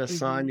front they had a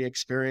sign, the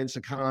experience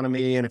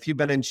economy. And if you've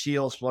been in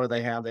Shields, what do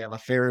they have? They have a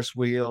Ferris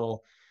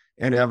wheel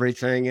and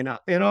everything. In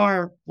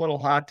our little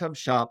hot tub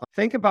shop,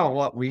 think about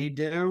what we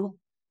do.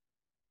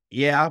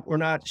 Yeah, we're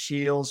not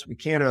Shields. We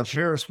can't have a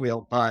Ferris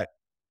wheel, but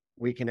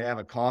we can have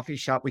a coffee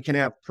shop. We can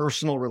have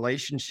personal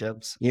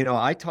relationships.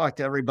 I talk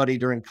to everybody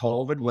during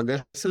COVID. When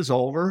this is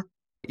over,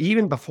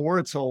 even before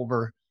it's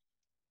over,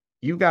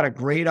 you've got a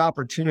great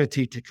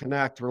opportunity to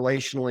connect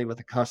relationally with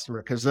a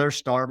customer because they're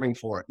starving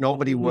for it.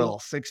 Nobody will.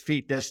 6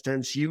 feet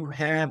distance. You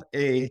have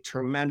a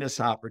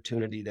tremendous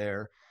opportunity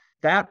there.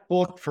 That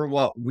book for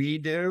what we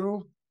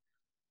do,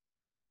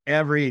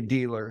 every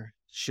dealer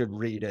should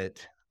read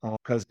it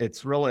because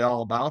it's really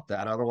all about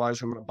that.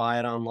 Otherwise, I'm going to buy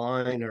it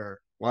online or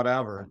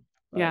whatever.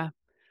 Yeah.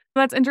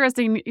 That's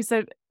interesting. You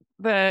said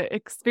the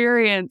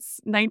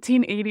experience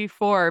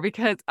 1984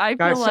 because I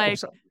feel like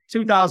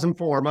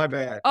 2004. My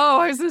bad. Oh,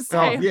 I was going to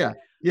say. Oh,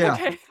 yeah.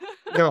 Okay.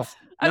 No.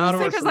 I was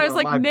saying because I was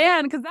like,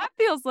 man, because that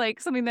feels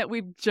like something that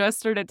we've just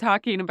started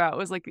talking about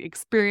was like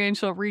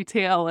experiential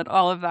retail and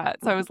all of that.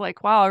 So I was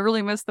like, wow, I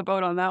really missed the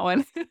boat on that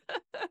one.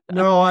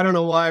 No, I don't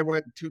know why I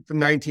went to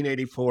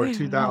 1984,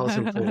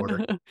 2004.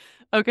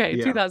 Okay,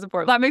 yeah.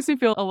 2004. That makes me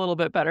feel a little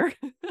bit better.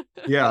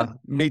 Yeah,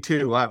 me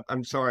too.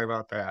 I'm sorry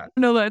about that.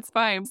 No, that's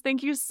fine.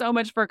 Thank you so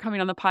much for coming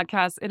on the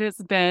podcast. It has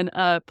been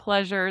a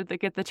pleasure to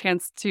get the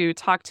chance to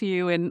talk to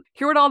you and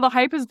hear what all the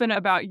hype has been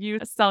about you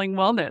selling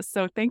wellness.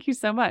 So thank you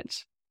so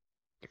much.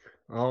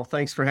 Oh,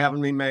 thanks for having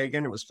me,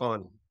 Megan. It was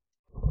fun.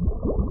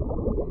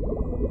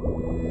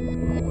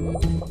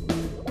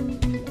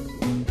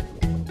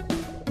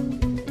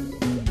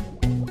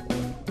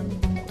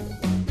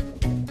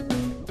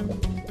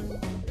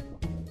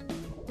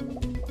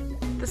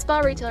 The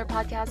Spa Retailer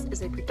Podcast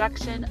is a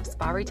production of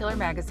Spa Retailer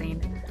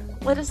Magazine.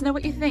 Let us know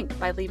what you think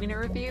by leaving a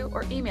review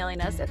or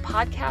emailing us at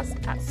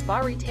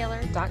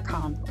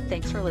podcast@SpaRetailer.com.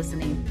 Thanks for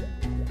listening.